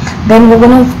 Then we are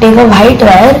going to take a white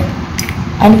wire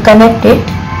and connect it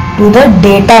to the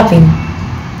data pin.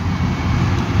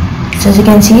 So as you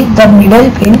can see, the middle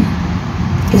pin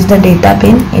is the data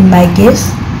pin in my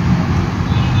case,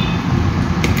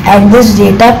 and this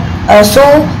data, so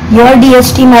your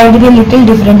DHT might be a little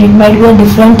different, it might be a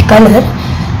different color.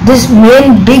 This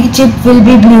main big chip will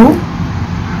be blue,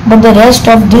 but the rest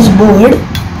of this board,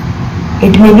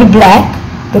 it may be black,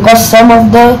 because some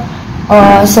of the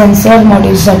sensor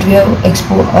modules that we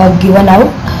have given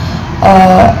out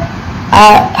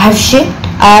have shipped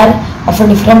are of a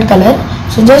different color.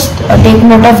 So just take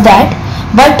note of that.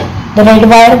 But the red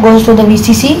wire goes to the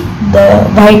VCC, the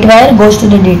white wire goes to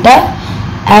the data,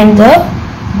 and the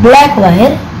black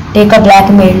wire, take a black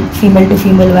female to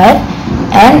female wire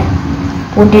and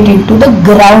put it into the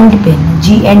ground pin,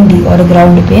 GND or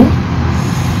ground pin.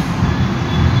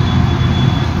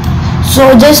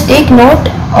 So just take note,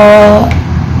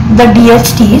 the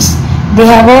DHTs, they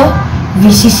have a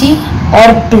VCC or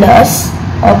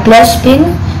plus pin,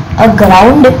 a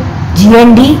ground,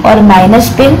 GND or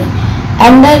minus pin,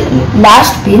 and the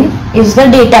last pin is the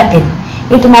data pin.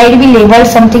 It might be labeled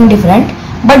something different,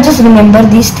 but just remember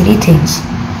these three things.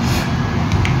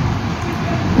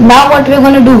 Now what we are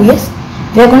going to do is,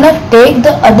 we are going to take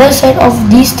the other side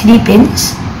of these three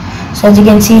pins. So as you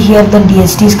can see here, the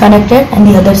DHT is connected and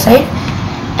the other side,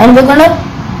 and we are going to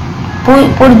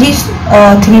put these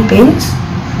three pins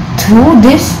through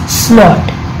this slot.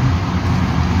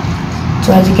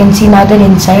 So as you can see, now they're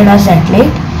inside our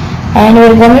satellite, and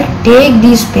we're going to take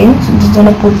these pins, just going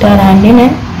to put our hand in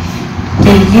and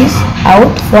take these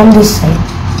out from this side.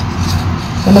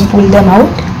 I'm gonna pull them out,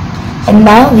 and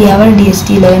now we have our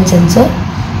DST-11 sensor.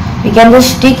 We can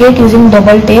just stick it using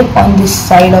double tape on this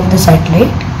side of the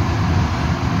satellite.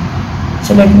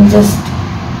 So let me just,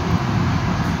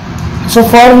 so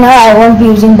for now I won't be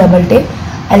using double tape.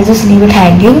 I'll just leave it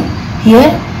hanging here,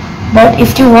 but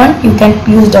if you want, you can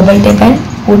use double tape and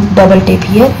put double tape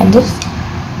here and just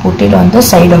put it on the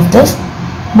side of this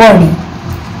body.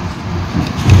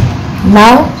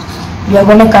 Now we are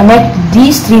going to connect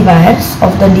these 3 wires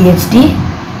of the DHT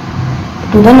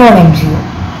to the node MCU.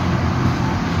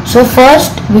 So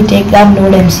first we take our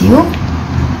node MCU,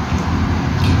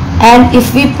 and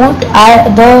if we put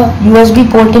the USB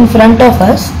port in front of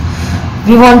us,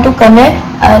 we want to connect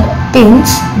our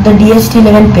pins, the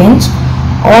DHT-11 pins,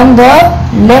 on the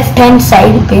left hand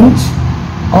side pins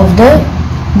of the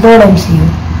node MCU.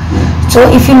 So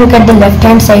if you look at the left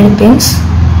hand side pins,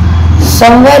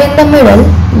 somewhere in the middle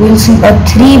you will see a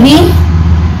 3V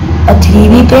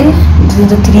pin, this is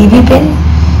the 3V pin,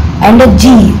 and a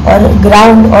G or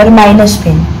ground or minus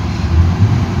pin.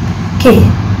 Okay,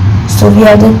 so we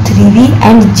have the 3V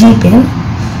and G pin.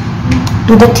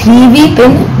 To the 3V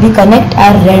pin we connect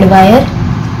our red wire.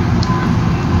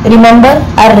 Remember,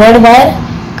 our red wire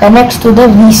connects to the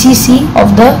VCC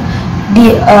of the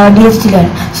DHT-11.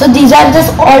 So these are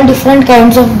just all different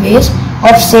kinds of ways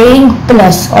of saying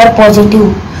plus or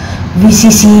positive.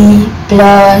 VCC,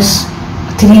 plus,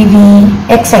 3V,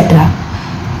 etc.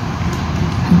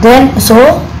 Then so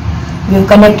we have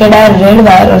connected our red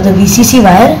wire or the VCC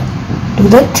wire to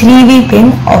the 3V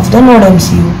pin of the node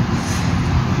MCU.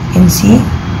 You can see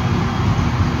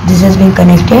this has been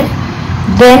connected.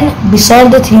 Then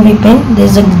beside the 3V pin there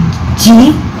is a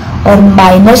G or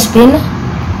minus pin.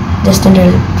 Just a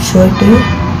little show it to you.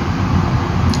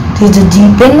 This is the G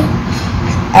pin,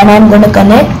 and I am going to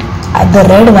connect the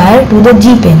red wire to the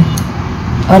G pin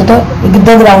or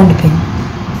the ground pin.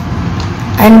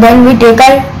 And then we take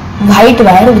our white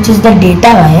wire, which is the data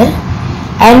wire,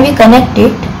 and we connect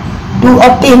it to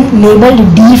a pin labeled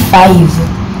D5.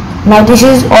 Now this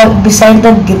is all beside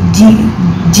the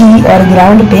G or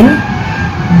ground pin,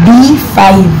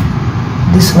 D5,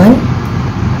 this one,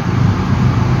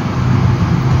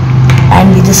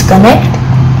 and we just connect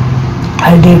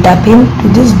our data pin to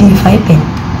this D5 pin,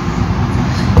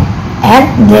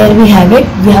 and there we have it.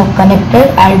 We have connected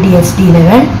our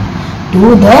DHT-11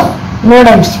 to the node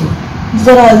MCU. These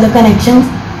are all the connections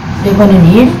we're going to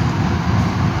need.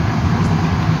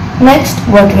 Next,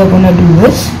 what we are going to do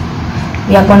is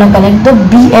we are going to connect the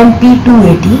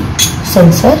BMP280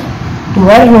 sensor to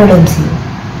our node MCU.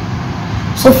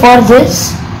 So for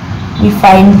this, we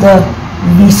find the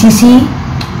VCC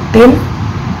pin.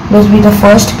 This will be the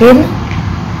first pin.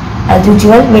 As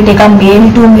usual, we take a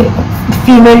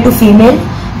female to female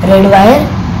red wire,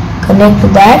 connect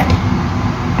that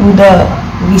to the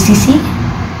VCC.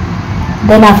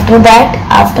 Then after that,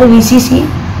 after VCC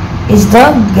is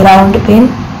the ground pin,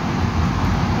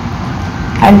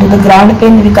 and to the ground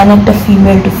pin we connect a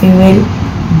female to female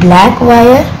black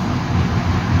wire.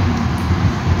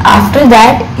 After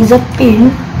that is a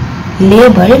pin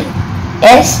labeled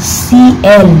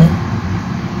SCL.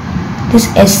 This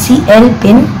SCL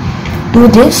pin, to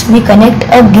this we connect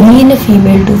a green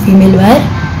female to female wire,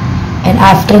 and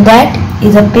after that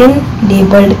is a pin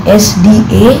labeled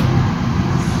SDA.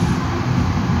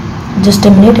 Just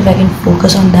a minute, if I can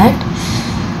focus on that.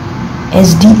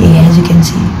 SDA, as you can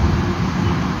see,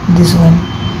 this one.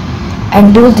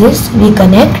 And to this we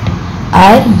connect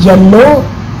our yellow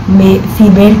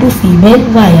female to female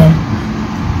wire.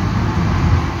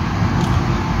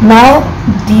 Now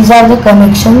these are the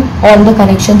connection, all the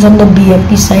connections on the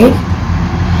BMP side,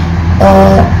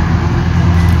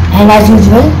 and as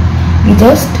usual we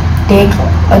just take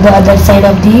the other side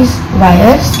of these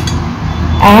wires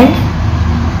and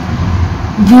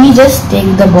we just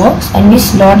take the box and we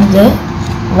slot the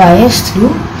wires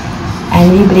through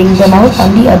and we bring them out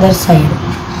on the other side,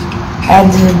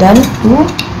 as this is done too.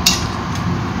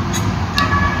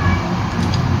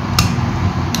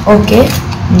 Okay,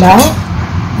 now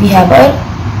we have our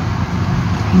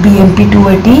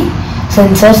BMP280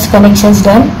 sensors connections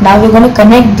done. Now we're going to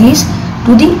connect these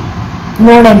to the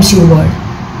node MCU board.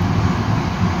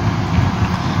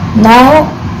 Now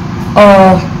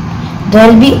there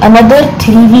will be another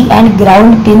 3V and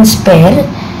ground pins pair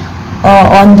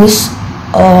on this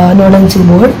node MCU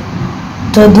board.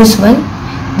 So this one,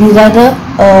 these are the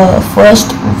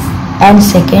first and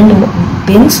second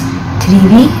pins,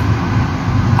 3V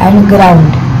and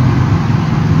ground.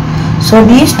 So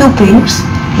these two pins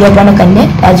we are going to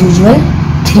connect as usual,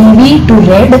 3V to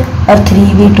red or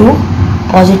 3V to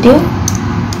positive.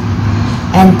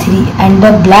 and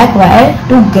the black wire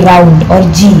to ground or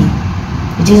G,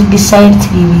 which is beside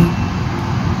 3V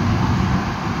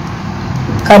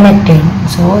connected.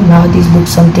 So now this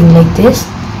looks something like this,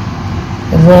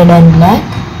 red and black.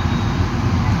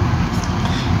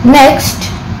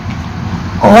 Next,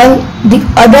 on the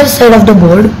other side of the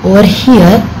board over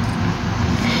here,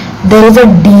 there is a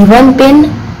D1 pin,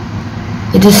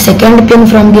 which is second pin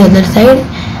from the other side,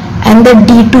 and the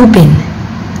D2 pin,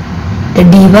 the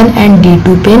D1 and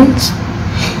D2 pins.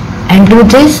 And to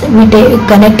this we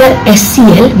connect a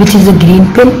SCL, which is the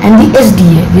green pin, and the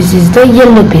SDA, which is the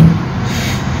yellow pin.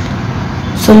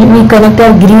 So we connect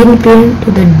our green pin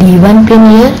to the D1 pin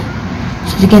here.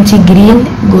 So you can see green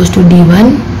goes to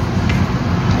D1,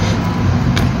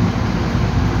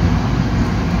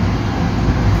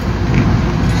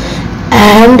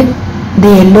 and the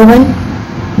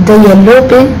yellow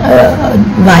pin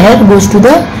wire goes to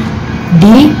the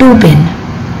D2 pin.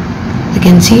 You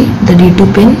can see the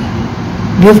D2 pin,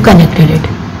 we have connected it.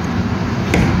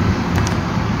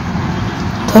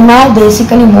 So now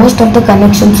basically most of the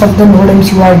connections of the node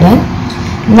MCU are done.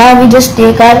 Now we just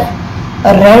take our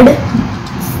red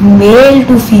male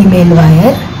to female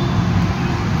wire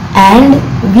and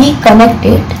we connect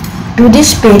it to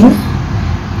this pin,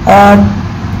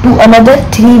 to another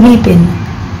 3V pin.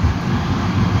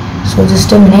 So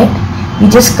just a minute, we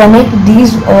just connect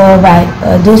this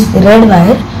red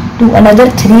wire to another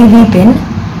 3V pin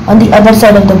on the other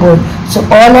side of the board. So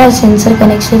all our sensor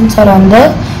connections are on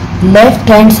the left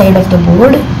hand side of the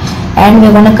board, and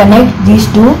we're going to connect these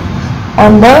two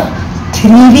on the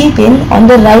 3V pin on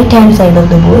the right hand side of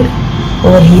the board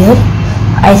over here.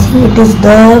 I think it is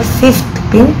the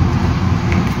 5th pin.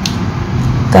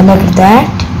 Connect that,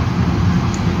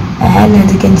 and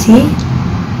as you can see,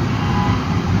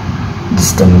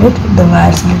 just a minute, the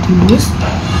wires little loose.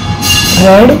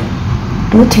 Red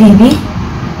to 3V,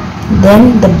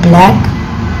 then the black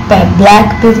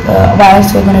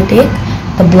wires we're going to take,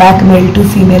 the black male to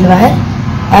female wire,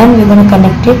 and we're going to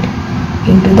connect it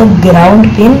into the ground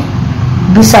pin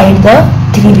beside the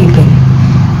 3V pin.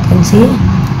 You can see,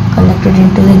 connected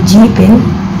into the G pin,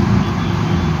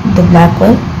 the black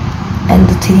one, and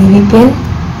the 3V pin,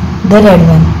 the red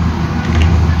one.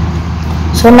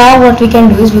 So now what we can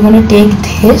do is we're going to take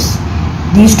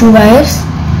these two wires,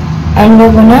 and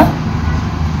we're going to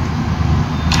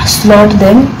slot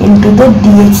them into the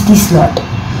DHT slot.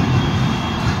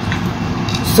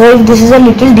 So if this is a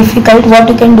little difficult, what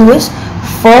you can do is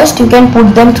first you can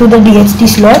put them through the DHT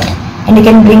slot and you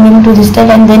can bring them to this side,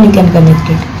 and then you can connect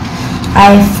it.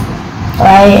 I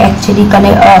actually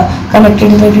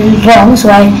connected it a little wrong, so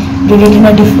I did it in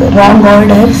a wrong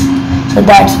order. So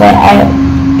that's why I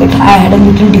had a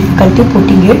little difficulty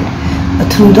putting it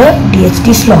through the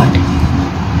DHT slot.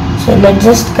 So let's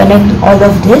just connect all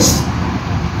of this,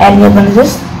 and we're going to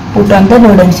just put on the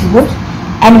node MCU board,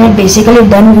 and we're basically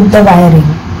done with the wiring.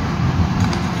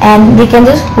 And we can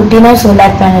just put in our solar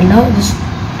panel now. Just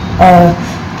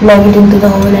plug it into the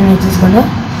hole, and we're just going to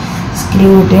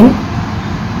screw it in.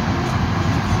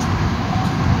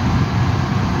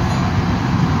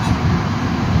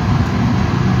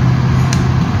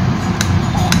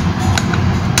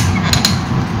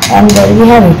 And there we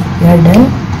have it. We are done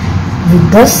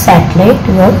with the satellite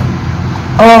work.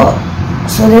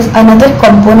 So there's another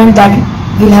component that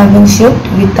will have been shipped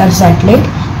with our satellite,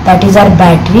 that is our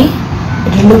battery.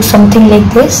 It will look something like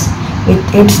this with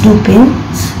its 2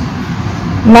 pins.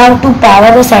 Now to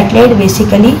power the satellite,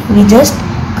 basically we just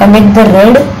connect the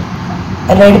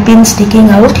red pin sticking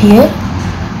out here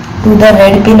to the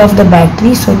red pin of the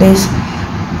battery. So there's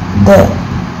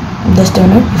just a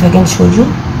minute, if I can show you.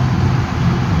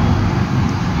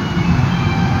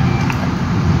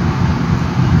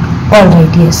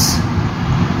 Alright, yes.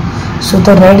 So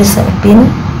the red pin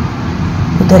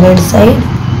to the red side,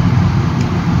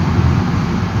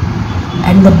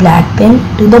 and the black pin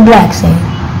to the black side,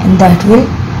 and that will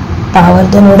power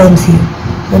the node MCU.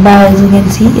 So now as you can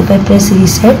see, if I press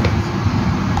reset,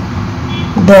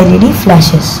 the LED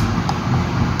flashes.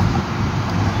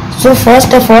 So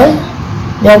first of all,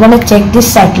 we are going to check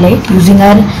this satellite using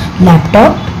our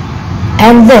laptop,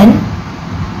 and then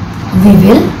we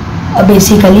will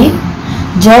basically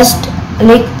just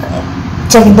like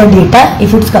check the data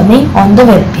if it's coming on the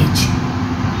web page.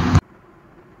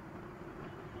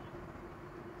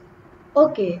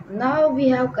 Okay, now we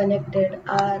have connected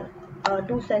our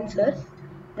 2 sensors,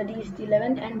 that is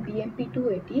DHT11 and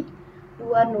BMP280,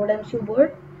 to our node MCU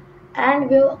board, and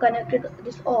we have connected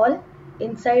this all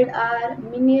inside our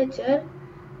miniature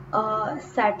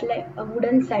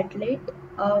wooden satellite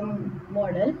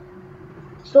model.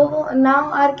 So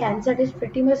now our CanSat is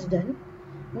pretty much done.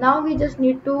 Now we just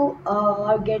need to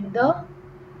get the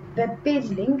web page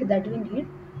link that we need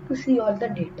to see all the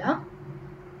data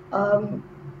um,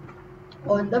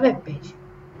 on the web page.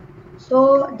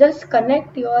 So just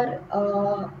connect your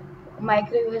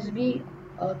micro USB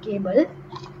cable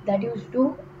that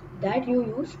you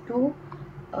use to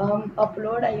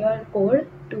upload your code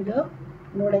to the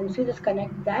Node MCU. Just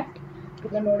connect that to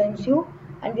the Node MCU,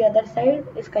 and the other side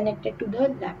is connected to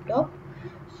the laptop.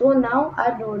 So now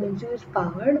our Node MCU is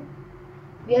powered.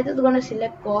 We are just going to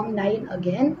select COM9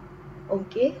 again.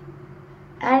 Okay,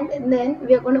 and then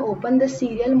we are going to open the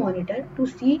serial monitor to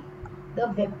see the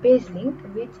web page link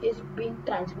which is being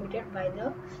transmitted by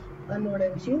the Node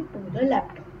MCU to the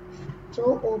laptop.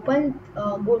 So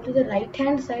go to the right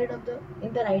hand side of the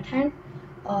right hand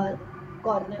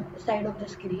corner side of the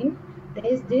screen. There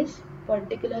is this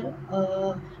particular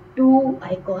two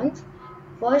icons.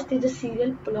 First is the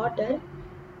serial plotter,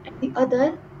 and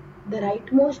the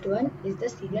rightmost one, is the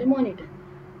serial monitor.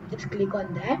 Just click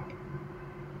on that.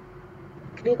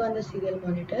 Click on the serial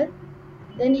monitor.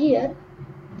 Then here,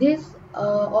 this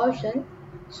option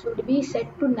should be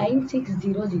set to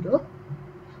 9600.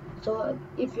 So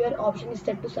if your option is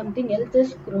set to something else,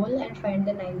 just scroll and find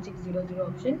the 9600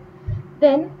 option.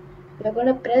 Then we are going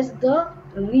to press the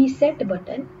reset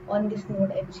button on this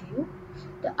Node MCU,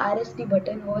 the RST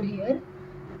button over here,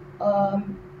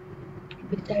 um,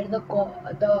 beside the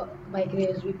micro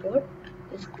USB port.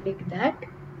 Just click that,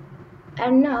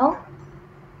 and now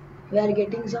we are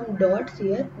getting some dots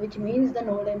here, which means the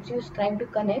Node MCU is trying to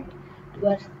connect to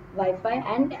our Wi-Fi,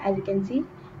 and as you can see,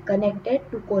 connected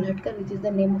to Kolhatkar, which is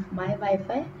the name of my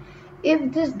Wi-Fi.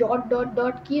 If this dot dot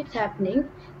dot keeps happening,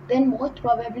 then most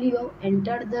probably you have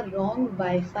entered the wrong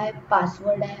Wi-Fi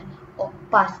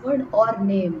password or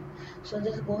name. So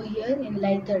just go here in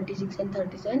line 36 and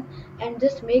 37 and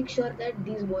just make sure that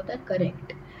these both are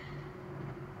correct.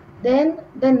 Then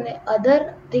the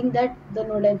other thing that the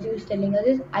Node MCU is telling us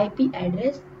is IP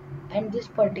address and this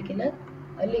particular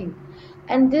link.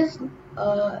 And these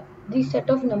set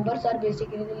of numbers are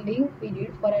basically the link we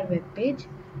need for our web page.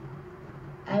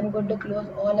 I am going to close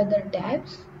all other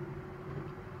tabs,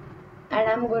 and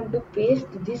I am going to paste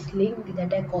this link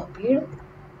that I copied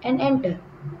and enter.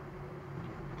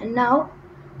 And now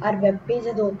our web page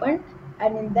is opened,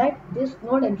 and in that this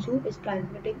Node MCU is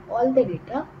transmitting all the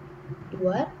data to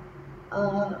our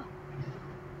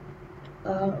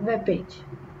uh, web page.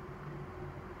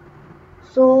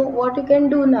 So what you can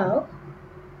do now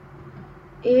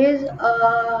is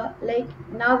like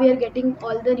now we are getting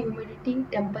all the humidity,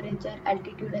 temperature,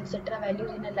 altitude, etc.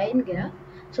 values in a line graph.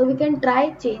 So we can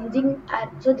try changing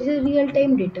so this is real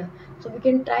time data. So we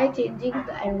can try changing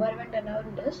the environment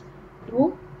around us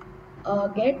to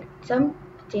get some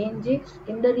changes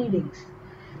in the readings.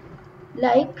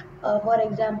 Like for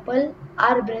example,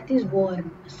 our breath is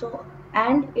warm, so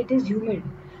and it is humid.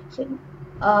 So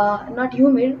not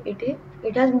humid,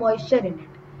 it has moisture in it.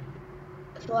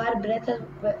 So our breath has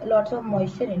lots of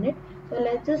moisture in it. So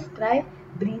let's just try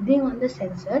breathing on the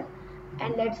sensor,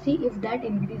 and let's see if that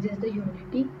increases the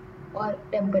humidity or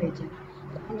temperature.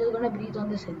 So I'm just gonna breathe on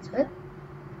the sensor.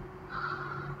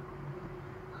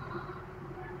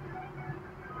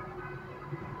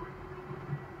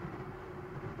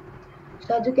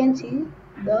 So as you can see,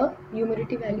 the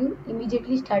humidity value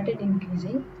immediately started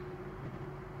increasing,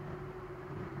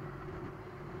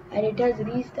 and it has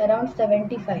reached around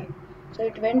 75. So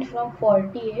it went from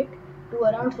 48 to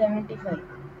around 75.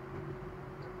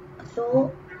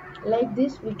 So like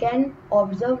this we can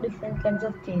observe different kinds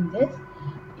of changes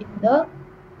in the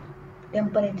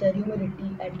temperature,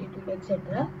 humidity, altitude,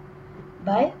 etc.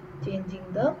 by changing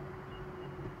the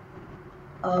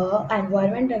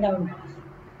environment around us.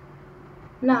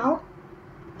 Now,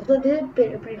 so this is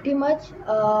pretty much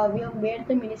we have made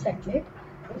the mini satellite.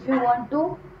 If you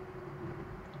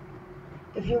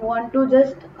want to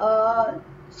just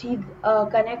see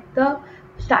connect the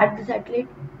start the satellite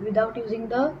without using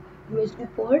the USB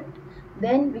port,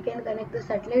 then we can connect the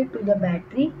satellite to the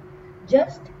battery.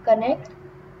 Just connect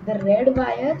the red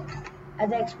wire,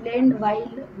 as I explained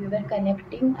while we were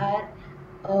connecting our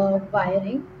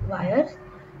wires.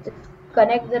 Just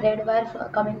connect the red wire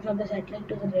coming from the satellite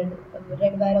to the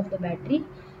red wire of the battery,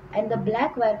 and the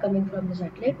black wire coming from the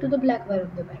satellite to the black wire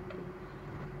of the battery,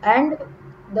 and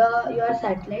your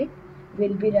satellite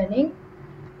will be running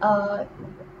uh,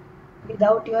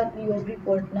 without your USB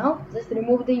port. Now just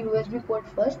remove the USB port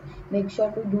first. Make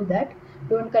sure to do that.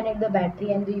 Don't connect the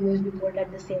battery and the USB port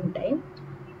at the same time,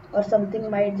 or something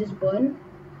might just burn.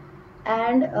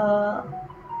 And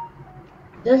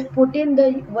just put in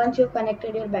the once you've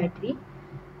connected your battery,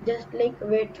 just like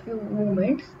wait few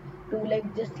moments, to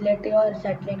like just let your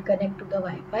satellite connect to the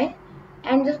Wi-Fi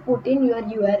and just put in your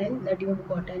URL that you have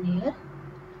gotten here,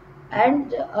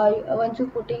 and once you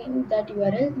put in that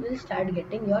URL, you will start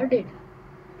getting your data.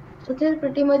 So this is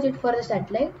pretty much it for the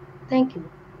satellite. Thank you.